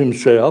thinks of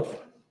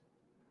himself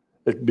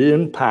as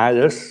being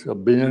pious,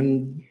 of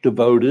being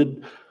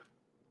devoted,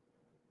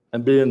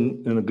 and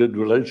being in a good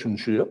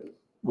relationship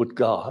with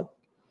God.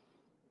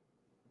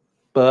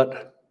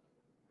 But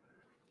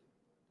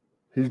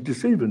he's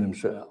deceiving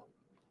himself.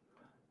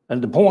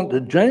 And the point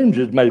that James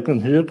is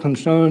making here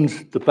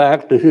concerns the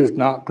fact that he's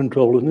not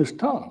controlling his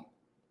tongue.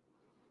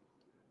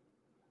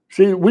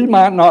 See, we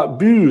might not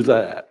view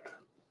that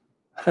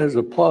as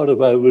a part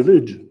of our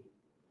religion.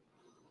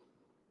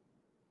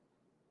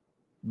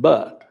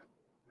 But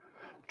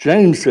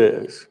James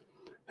says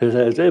it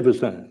has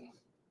everything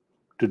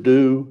to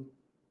do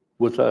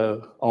with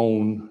our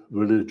own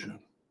religion.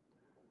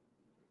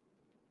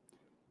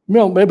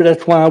 Maybe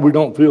that's why we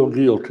don't feel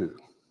guilty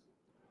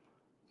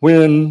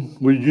when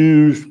we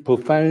use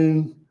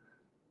profane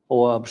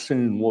or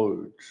obscene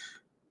words.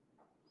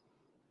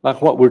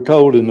 Like what we're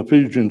told in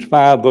Ephesians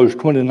 5, verse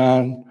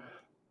 29,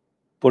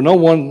 for no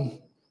one,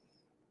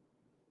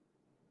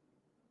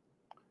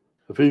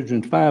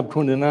 Ephesians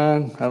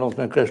 5:29, I don't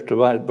think that's the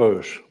right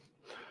verse.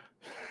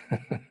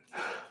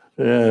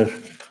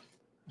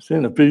 It's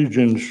in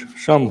Ephesians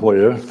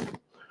somewhere.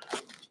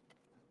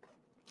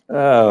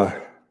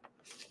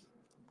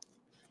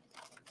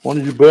 One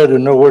of you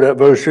brethren know where that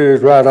verse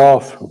is right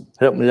off?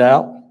 Help me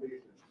out.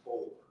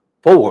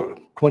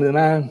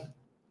 4:29.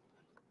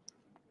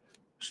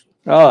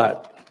 All right,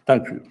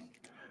 thank you.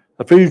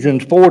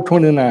 Ephesians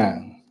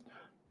 4:29.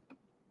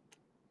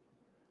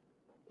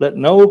 Let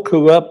no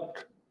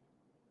corrupt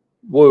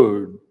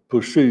word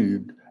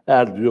proceed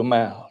out of your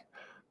mouth,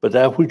 but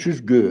that which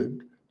is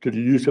good to the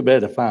use of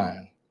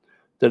edifying,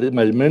 that it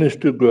may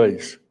minister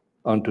grace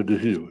unto the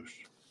hearers.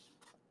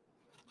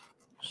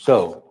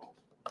 So,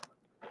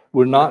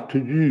 we're not to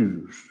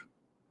use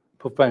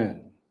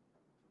profane,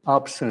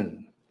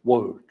 obscene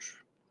words.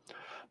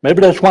 Maybe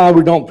that's why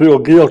we don't feel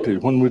guilty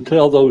when we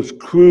tell those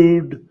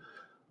crude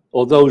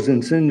or those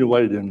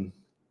insinuating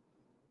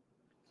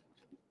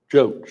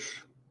jokes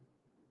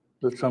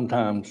that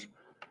sometimes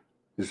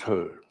is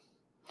heard.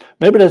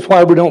 Maybe that's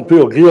why we don't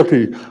feel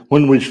guilty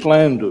when we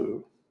slander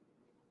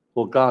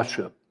or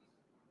gossip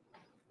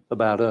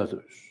about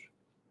others,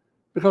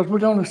 because we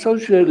don't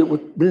associate it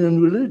with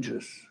being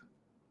religious.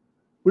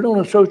 We don't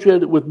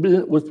associate it with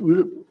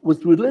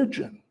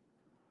religion.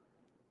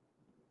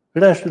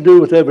 It has to do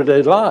with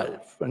everyday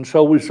life. And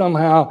so we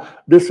somehow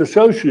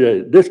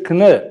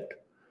disconnect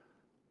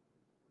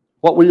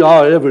what we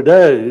are every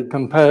day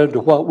compared to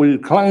what we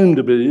claim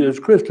to be as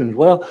Christians.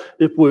 Well,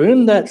 if we're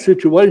in that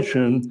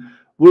situation,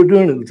 we're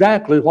doing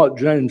exactly what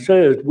James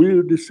says,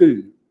 we're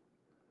deceived.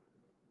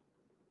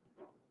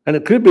 And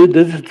it could be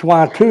this is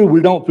why, too,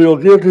 we don't feel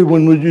guilty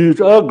when we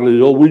use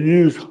ugly or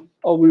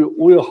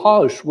we're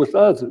harsh with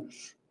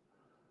others.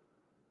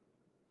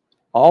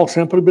 All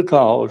simply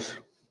because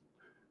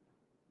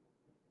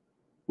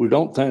we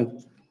don't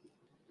think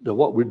that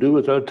what we do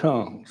with our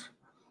tongues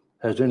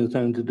has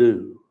anything to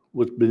do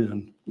with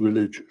being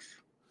religious.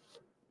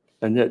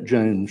 And yet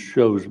James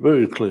shows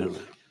very clearly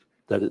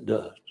that it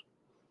does.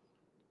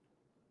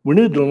 We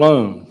need to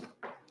learn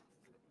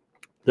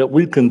that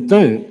we can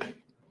think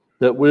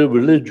that we're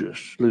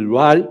religiously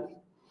right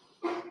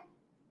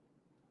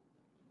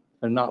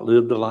and not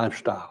live the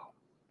lifestyle.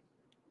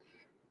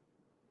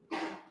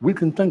 We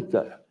can think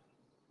that.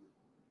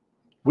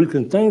 We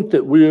can think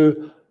that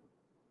we're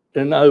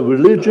in our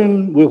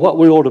religion with what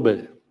we ought to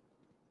be.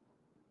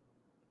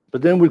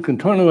 But then we can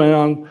turn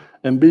around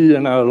and be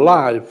in our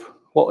life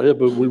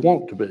whatever we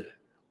want to be.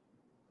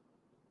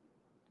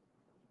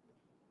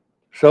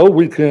 So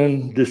we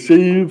can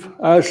deceive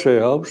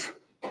ourselves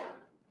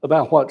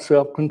about what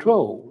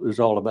self-control is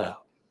all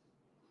about.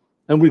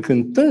 And we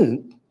can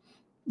think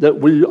that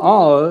we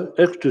are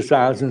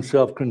exercising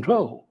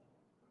self-control.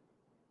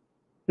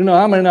 You know,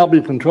 I may not be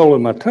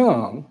controlling my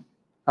tongue.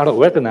 I don't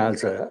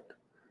recognize that.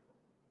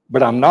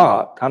 But I'm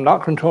not. I'm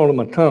not controlling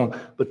my tongue.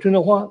 But you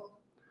know what?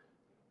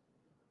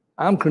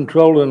 I'm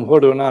controlling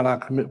whether or not I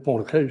commit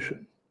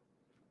fornication.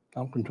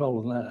 I'm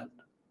controlling that.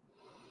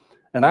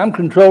 And I'm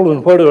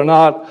controlling whether or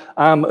not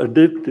I'm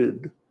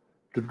addicted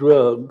to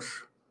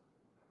drugs,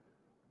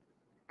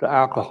 to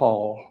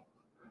alcohol.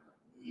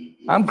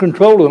 I'm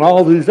controlling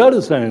all these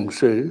other things,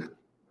 see?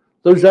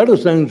 Those other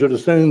things are the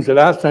things that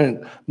I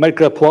think make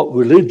up what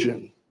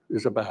religion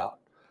is about.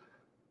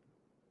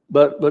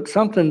 But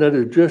something that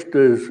is just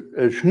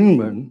as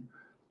human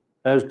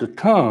as the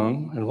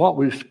tongue and what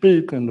we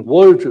speak and the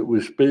words that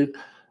we speak,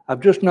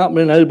 I've just not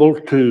been able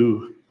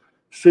to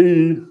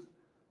see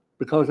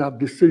because I've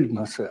deceived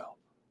myself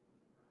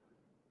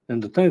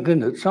into thinking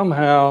that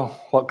somehow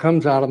what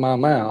comes out of my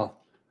mouth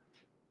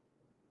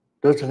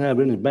doesn't have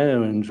any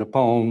bearings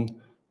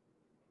upon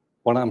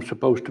what I'm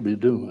supposed to be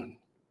doing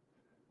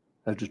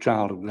as a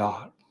child of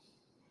God.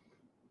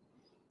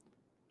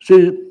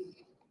 See,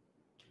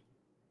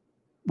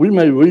 we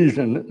may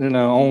reason in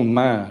our own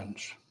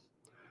minds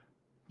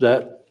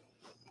that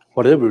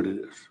whatever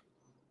it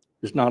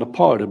is not a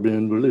part of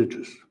being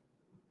religious,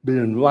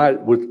 being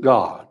right with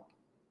God.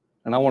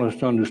 And I want us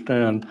to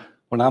understand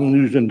when I'm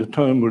using the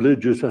term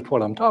religious, that's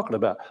what I'm talking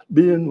about,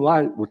 being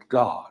right with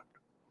God.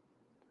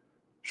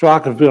 So I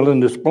can fill in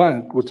this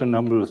blank with a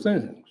number of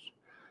things.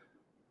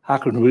 I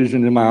can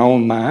reason in my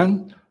own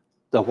mind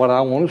that what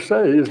I want to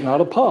say is not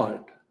a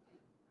part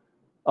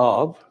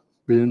of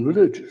being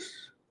religious.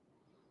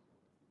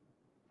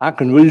 I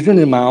can reason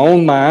in my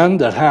own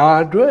mind that how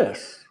I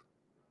dress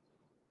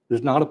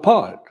is not a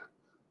part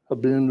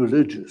of being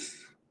religious.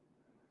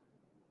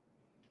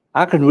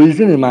 I can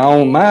reason in my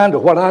own mind that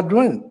what I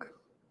drink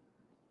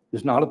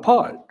is not a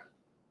part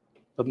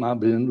of my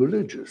being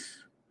religious.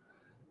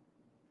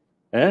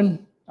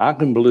 And I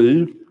can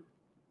believe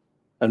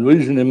and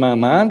reason in my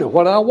mind that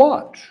what I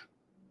watch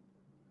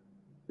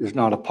is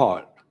not a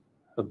part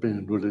of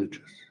being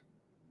religious.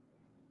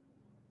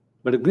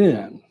 But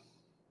again,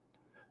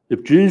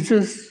 if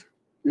Jesus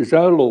is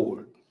our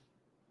Lord,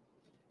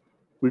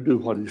 we do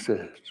what he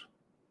says.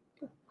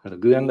 And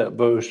again, that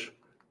verse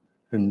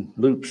in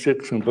Luke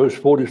 6 and verse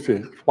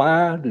 46,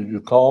 why do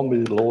you call me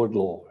Lord,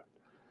 Lord,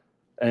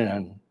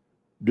 and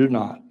do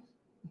not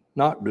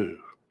do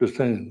the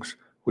things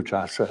which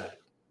I say?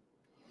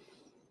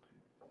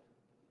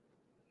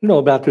 You know,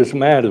 about this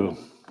matter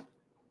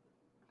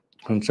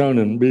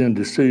concerning being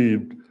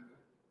deceived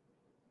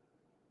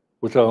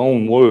with our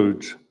own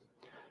words,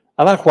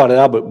 I like what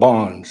Albert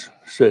Barnes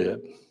said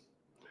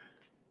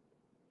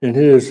in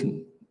his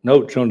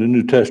notes on the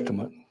New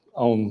Testament,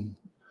 on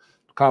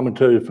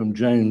commentary from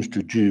James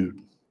to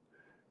Jude.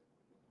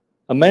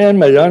 A man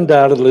may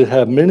undoubtedly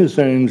have many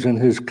things in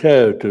his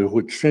character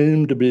which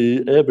seem to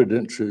be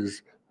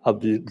evidences of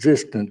the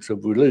existence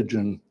of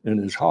religion in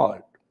his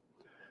heart,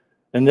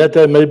 and yet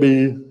there may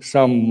be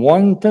some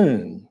one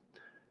thing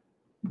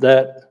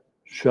that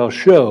shall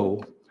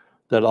show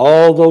that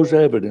all those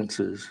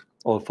evidences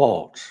are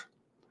false.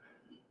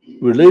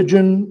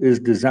 Religion is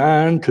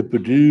designed to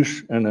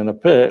produce an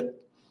effect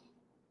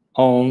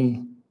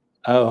on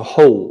our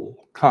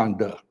whole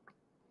conduct.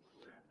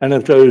 And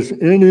if there is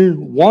any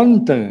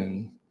one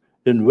thing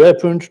in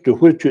reference to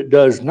which it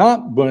does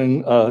not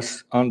bring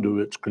us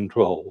under its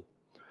control,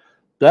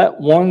 that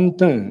one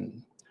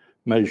thing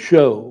may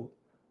show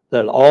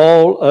that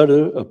all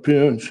other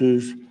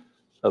appearances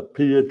of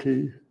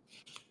piety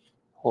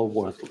are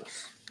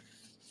worthless.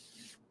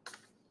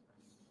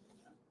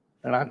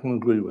 And I can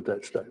agree with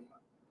that statement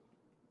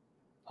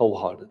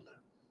wholeheartedly.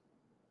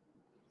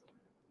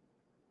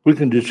 We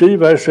can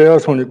deceive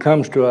ourselves when it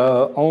comes to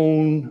our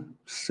own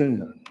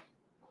sin.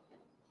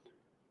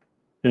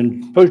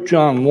 In 1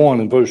 John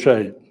 1 and verse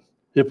 8,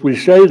 if we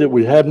say that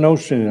we have no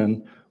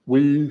sin,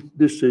 we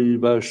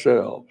deceive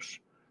ourselves,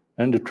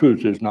 and the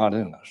truth is not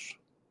in us.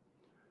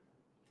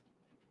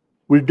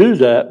 We do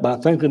that by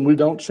thinking we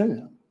don't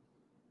sin.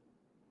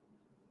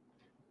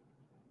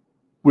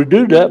 We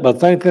do that by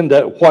thinking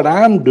that what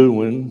I'm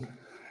doing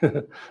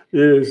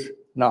is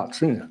not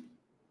sin.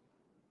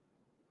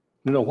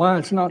 You know why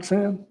it's not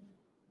sin?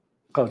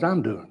 Because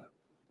I'm doing it.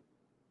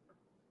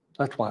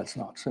 That's why it's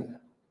not sin.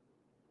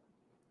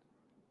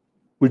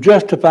 We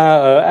justify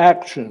our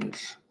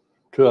actions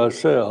to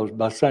ourselves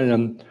by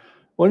saying,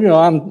 well, you know,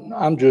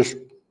 I'm just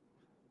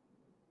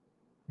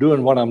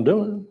doing what I'm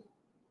doing.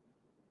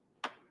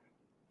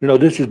 You know,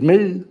 this is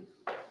me.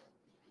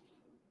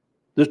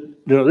 This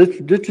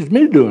is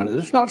me doing it.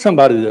 It's not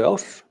somebody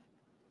else.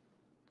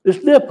 It's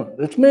different.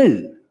 It's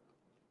me.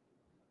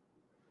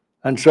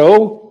 And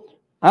so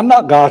I'm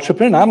not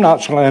gossiping. I'm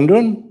not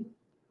slandering.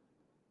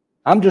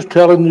 I'm just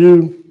telling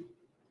you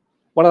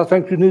what I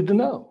think you need to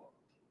know.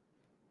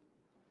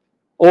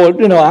 Or,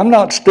 you know, I'm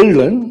not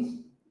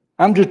stealing.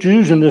 I'm just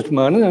using this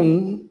money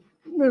and,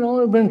 you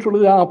know,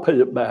 eventually I'll pay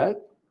it back.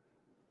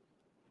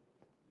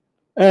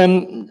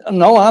 And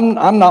no,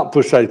 I'm not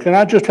forsaken.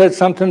 I just had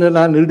something that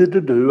I needed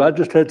to do. I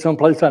just had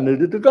someplace I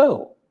needed to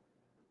go.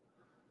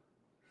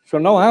 So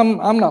no,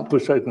 I'm not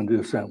forsaking the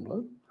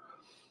assembly.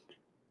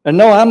 And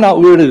no, I'm not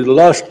really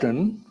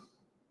lusting.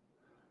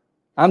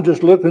 I'm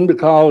just looking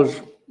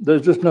because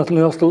there's just nothing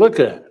else to look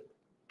at.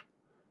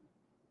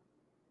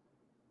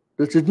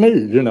 This is me,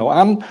 you know.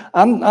 I'm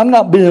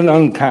not being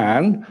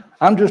unkind.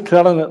 I'm just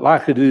telling it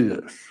like it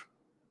is.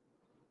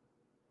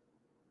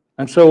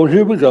 And so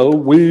here we go.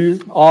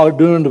 We are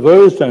doing the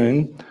very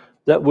thing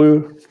that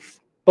we're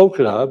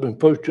spoken of in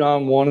 1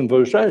 John 1 and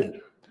verse 8.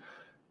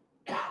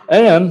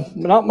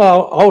 And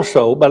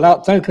also, by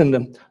not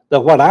thinking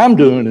that what I'm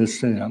doing is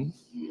sin,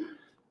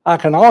 I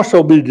can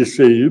also be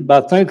deceived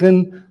by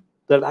thinking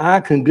that I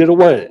can get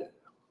away.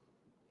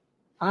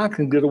 I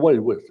can get away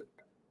with it.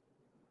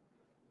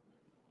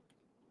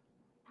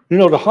 You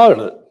know, the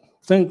harlot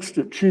thinks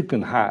that she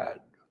can hide.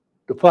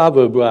 The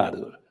proverb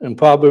writer in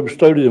Proverbs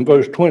 30 and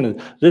verse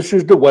 20, this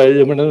is the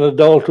way of an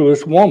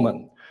adulterous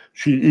woman.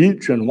 She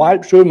eats and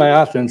wipes her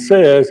mouth and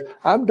says,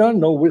 I've done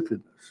no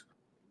wickedness.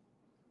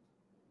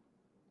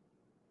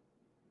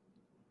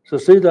 So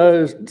see,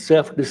 there is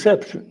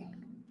self-deception.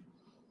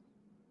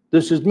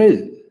 This is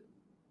me.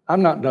 I've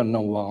not done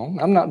no wrong.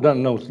 I've not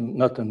done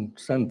nothing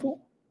sinful.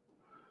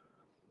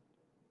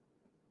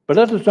 But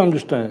let us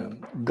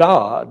understand,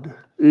 God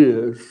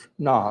is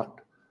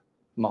not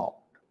mocked.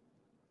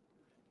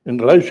 In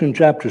Galatians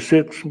chapter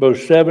 6,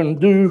 verse 7,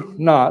 do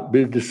not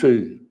be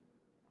deceived.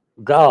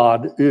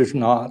 God is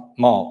not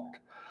mocked.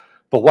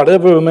 For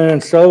whatever a man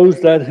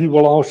sows, that he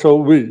will also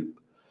reap.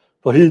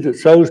 For he that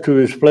sows to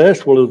his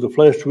flesh will of the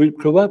flesh reap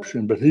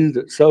corruption, but he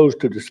that sows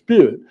to the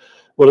Spirit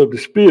will of the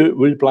Spirit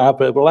reap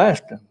life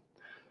everlasting.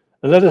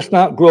 And let us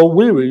not grow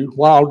weary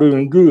while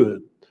doing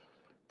good,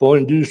 for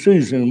in due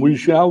season we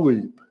shall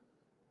reap,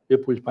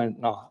 if we faint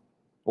not,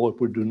 or if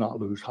we do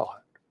not lose heart.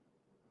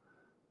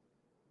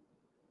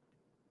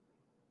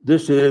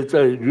 This is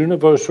a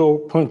universal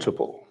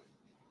principle.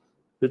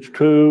 It's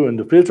true in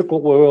the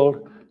physical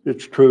world.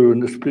 It's true in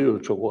the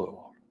spiritual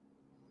world.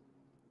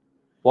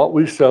 What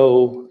we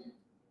sow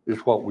is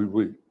what we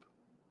reap.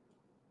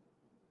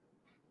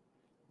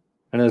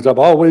 And as I've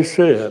always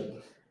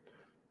said,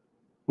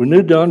 we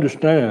need to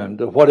understand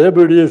that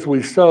whatever it is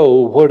we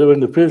sow, whether in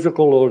the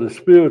physical or the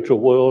spiritual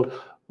world,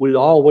 we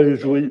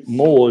always reap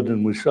more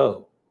than we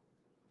sow.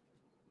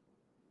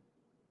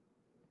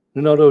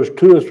 You know, those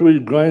 2 or 3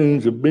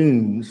 grains of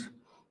beans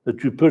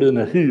that you put in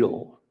a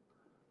hill,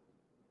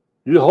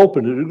 you're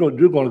hoping that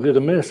you're going to get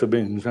a mess of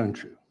beans,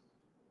 aren't you?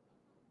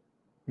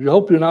 You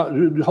hope you're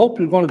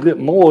going to get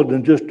more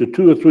than just the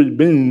 2 or 3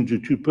 beans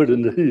that you put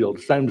in the hill.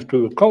 The same is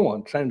true of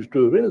corn, the same is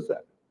true of anything.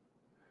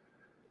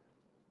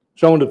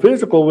 So in the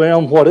physical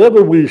realm,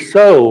 whatever we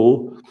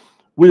sow,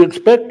 we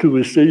expect to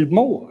receive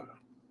more.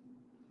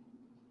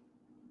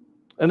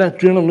 And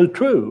that's generally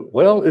true.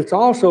 Well, it's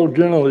also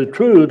generally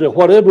true that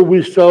whatever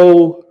we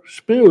sow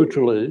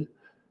spiritually,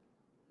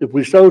 if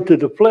we sow to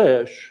the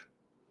flesh,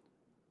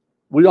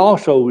 we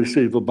also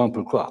receive a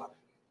bumper crop.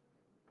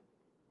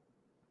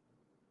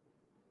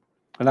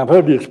 And I've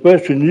heard the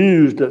expression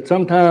used that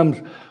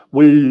sometimes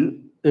we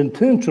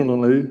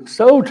intentionally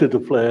sow to the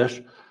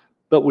flesh,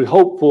 but we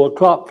hope for a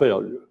crop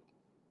failure.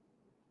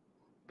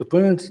 But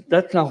friends,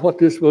 that's not what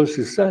this verse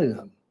is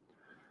saying.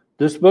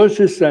 This verse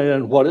is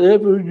saying,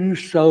 whatever you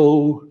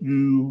sow,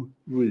 you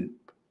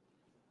reap.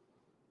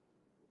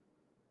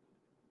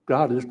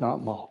 God is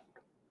not mocked.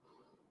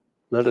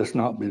 Let us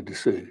not be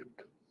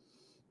deceived.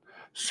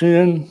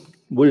 Sin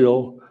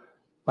will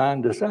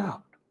find us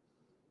out.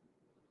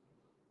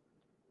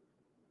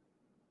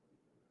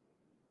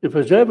 If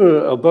there's ever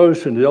a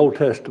verse in the Old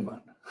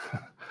Testament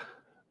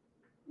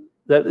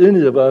that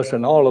any of us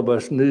and all of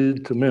us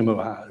need to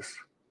memorize,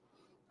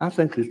 I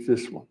think it's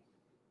this one.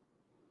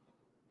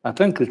 I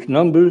think it's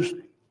Numbers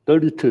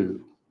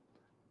 32,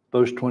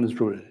 verse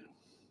 23,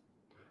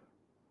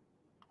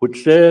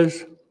 which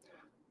says,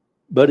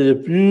 but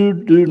if you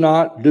do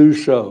not do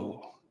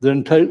so,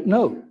 then take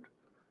note,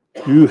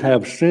 you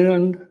have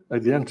sinned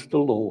against the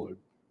Lord.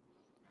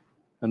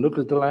 And look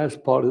at the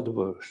last part of the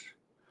verse.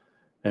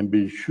 And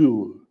be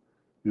sure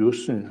your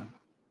sin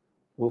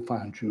will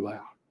find you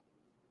out.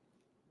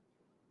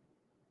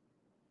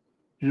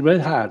 You may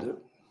hide it.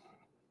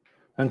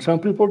 And some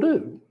people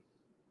do.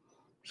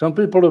 Some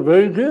people are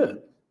very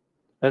good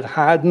at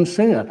hiding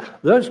sin.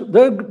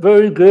 They're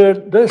very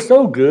good. They're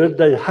so good,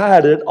 they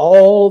hide it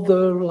all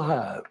their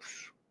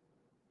lives.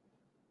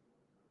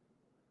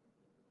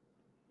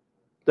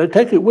 They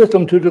take it with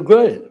them to the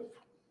grave.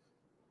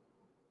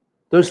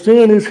 Their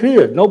sin is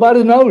hid.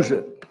 Nobody knows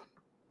it.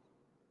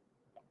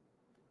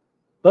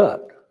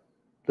 But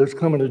there's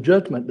coming a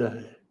judgment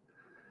day.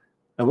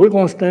 And we're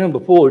going to stand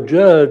before a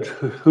judge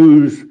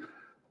whose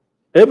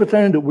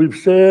everything that we've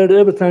said,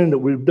 everything that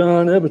we've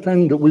done,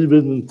 everything that we've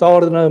even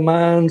thought in our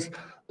minds,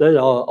 they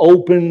are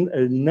open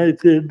and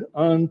naked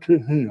unto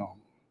him.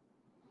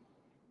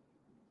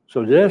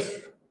 So yes,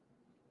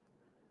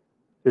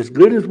 as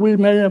good as we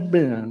may have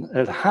been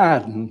at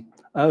hiding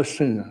our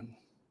sin,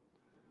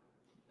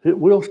 it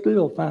will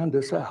still find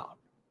us out.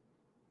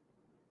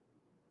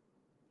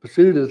 But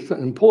see, the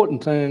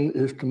important thing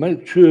is to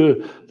make sure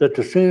that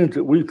the sins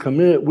that we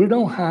commit, we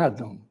don't hide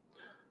them.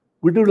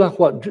 We do like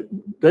what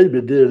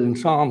David did in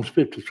Psalms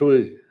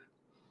 53.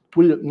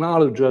 We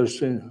acknowledge our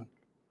sin,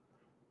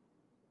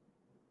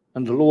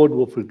 and the Lord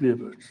will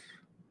forgive us.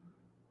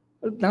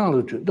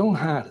 Acknowledge it. Don't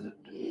hide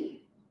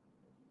it.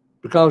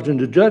 Because in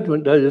the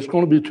judgment day, it's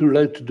going to be too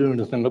late to do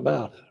anything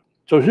about it.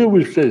 So here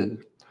we've said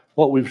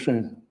what we've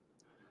seen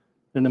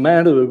in the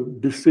matter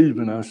of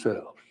deceiving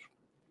ourselves.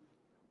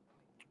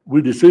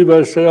 We deceive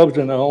ourselves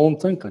in our own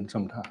thinking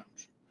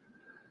sometimes.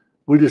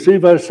 We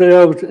deceive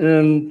ourselves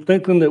in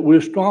thinking that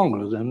we're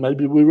stronger than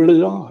maybe we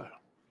really are.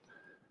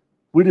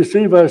 We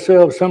deceive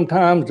ourselves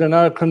sometimes in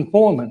our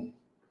conforming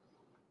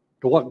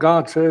to what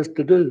God says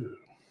to do.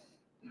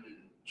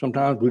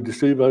 Sometimes we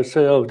deceive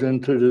ourselves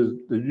into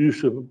the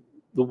use of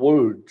the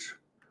words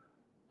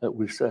that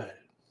we say.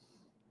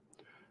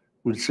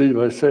 We deceive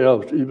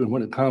ourselves even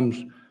when it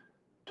comes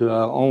to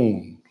our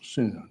own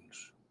sins.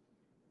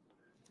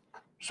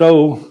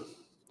 So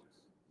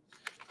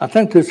I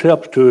think this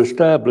helps to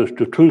establish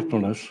the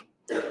truthfulness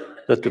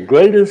that the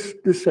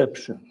greatest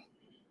deception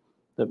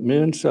that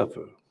men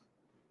suffer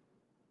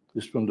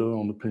is from their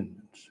own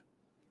opinions.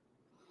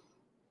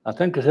 I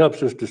think it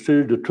helps us to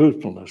see the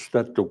truthfulness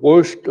that the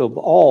worst of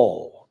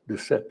all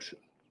deception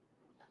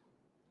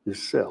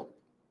is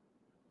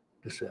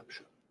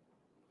self-deception.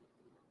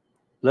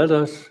 Let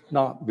us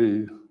not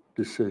be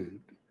deceived.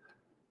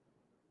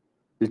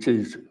 It's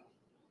easy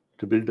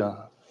to be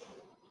done.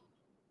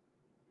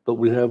 But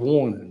we have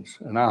warnings,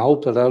 and I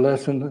hope that our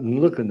lesson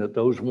in looking at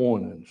those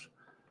warnings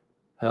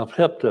have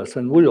helped us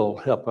and will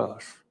help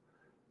us,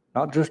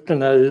 not just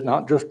today,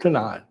 not just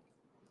tonight,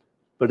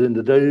 but in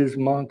the days,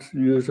 months,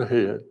 years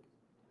ahead,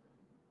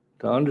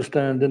 to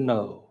understand and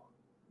know.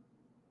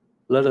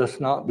 Let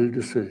us not be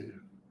deceived,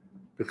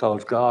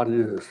 because God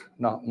is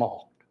not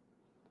mocked.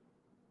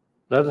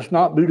 Let us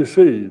not be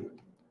deceived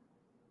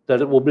that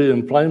it will be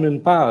in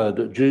flaming fire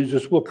that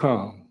Jesus will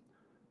come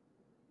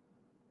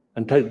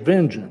and take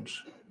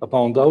vengeance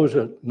upon those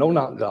that know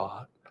not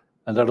God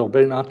and that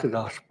obey not the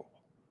gospel.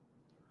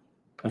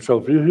 And so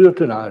if you're here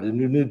tonight and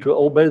you need to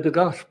obey the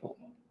gospel,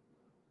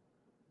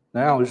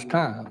 now is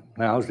time.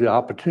 Now is the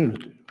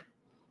opportunity.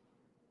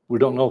 We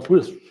don't know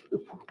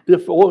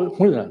if or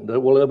when there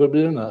will ever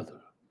be another.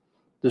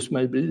 This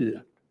may be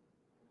it.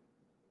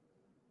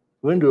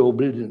 Render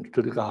obedience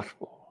to the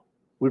gospel.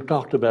 We've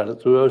talked about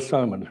it through our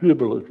sermon. Hear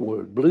the Lord's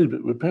word. Believe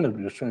it. Repent of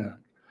your sin.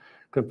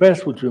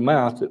 Confess with your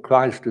mouth that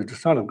Christ is the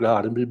Son of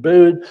God and be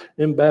buried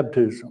in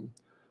baptism,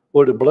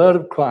 where the blood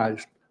of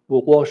Christ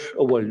will wash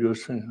away your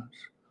sins.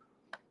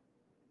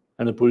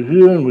 And if we're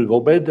here and we've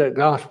obeyed that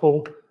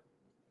gospel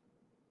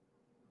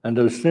and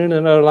there's sin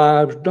in our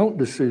lives, don't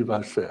deceive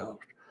ourselves.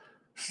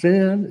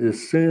 Sin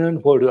is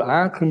sin, whether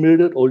I commit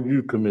it or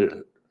you commit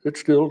it. It's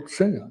still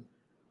sin.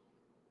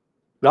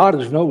 God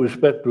is no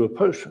respecter of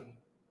person.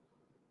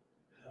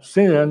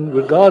 Sin,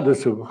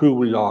 regardless of who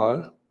we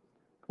are,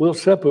 will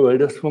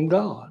separate us from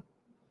God.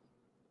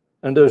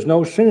 And there's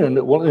no sin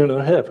that will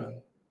enter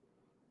heaven.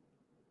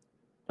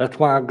 That's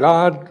why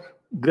God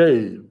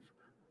gave.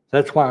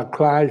 That's why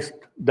Christ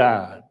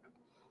died.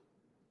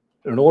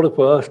 In order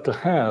for us to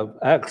have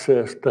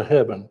access to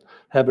heaven,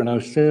 having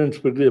our sins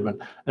forgiven.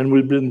 And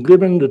we've been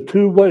given the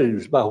two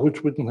ways by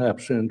which we can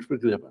have sins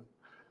forgiven.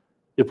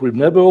 If we've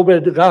never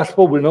obeyed the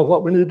gospel, we know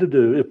what we need to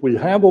do. If we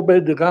have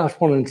obeyed the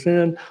gospel and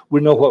sinned,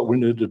 we know what we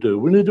need to do.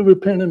 We need to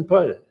repent and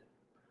pray,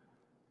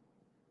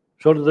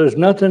 so that there's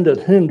nothing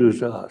that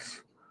hinders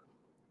us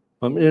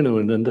from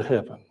entering into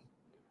heaven,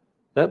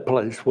 that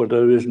place where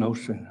there is no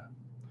sin.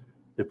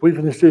 If we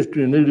can assist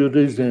you in either of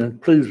these ends,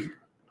 please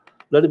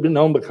let it be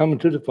known by coming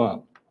to the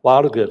front.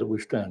 While together we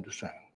stand to sing.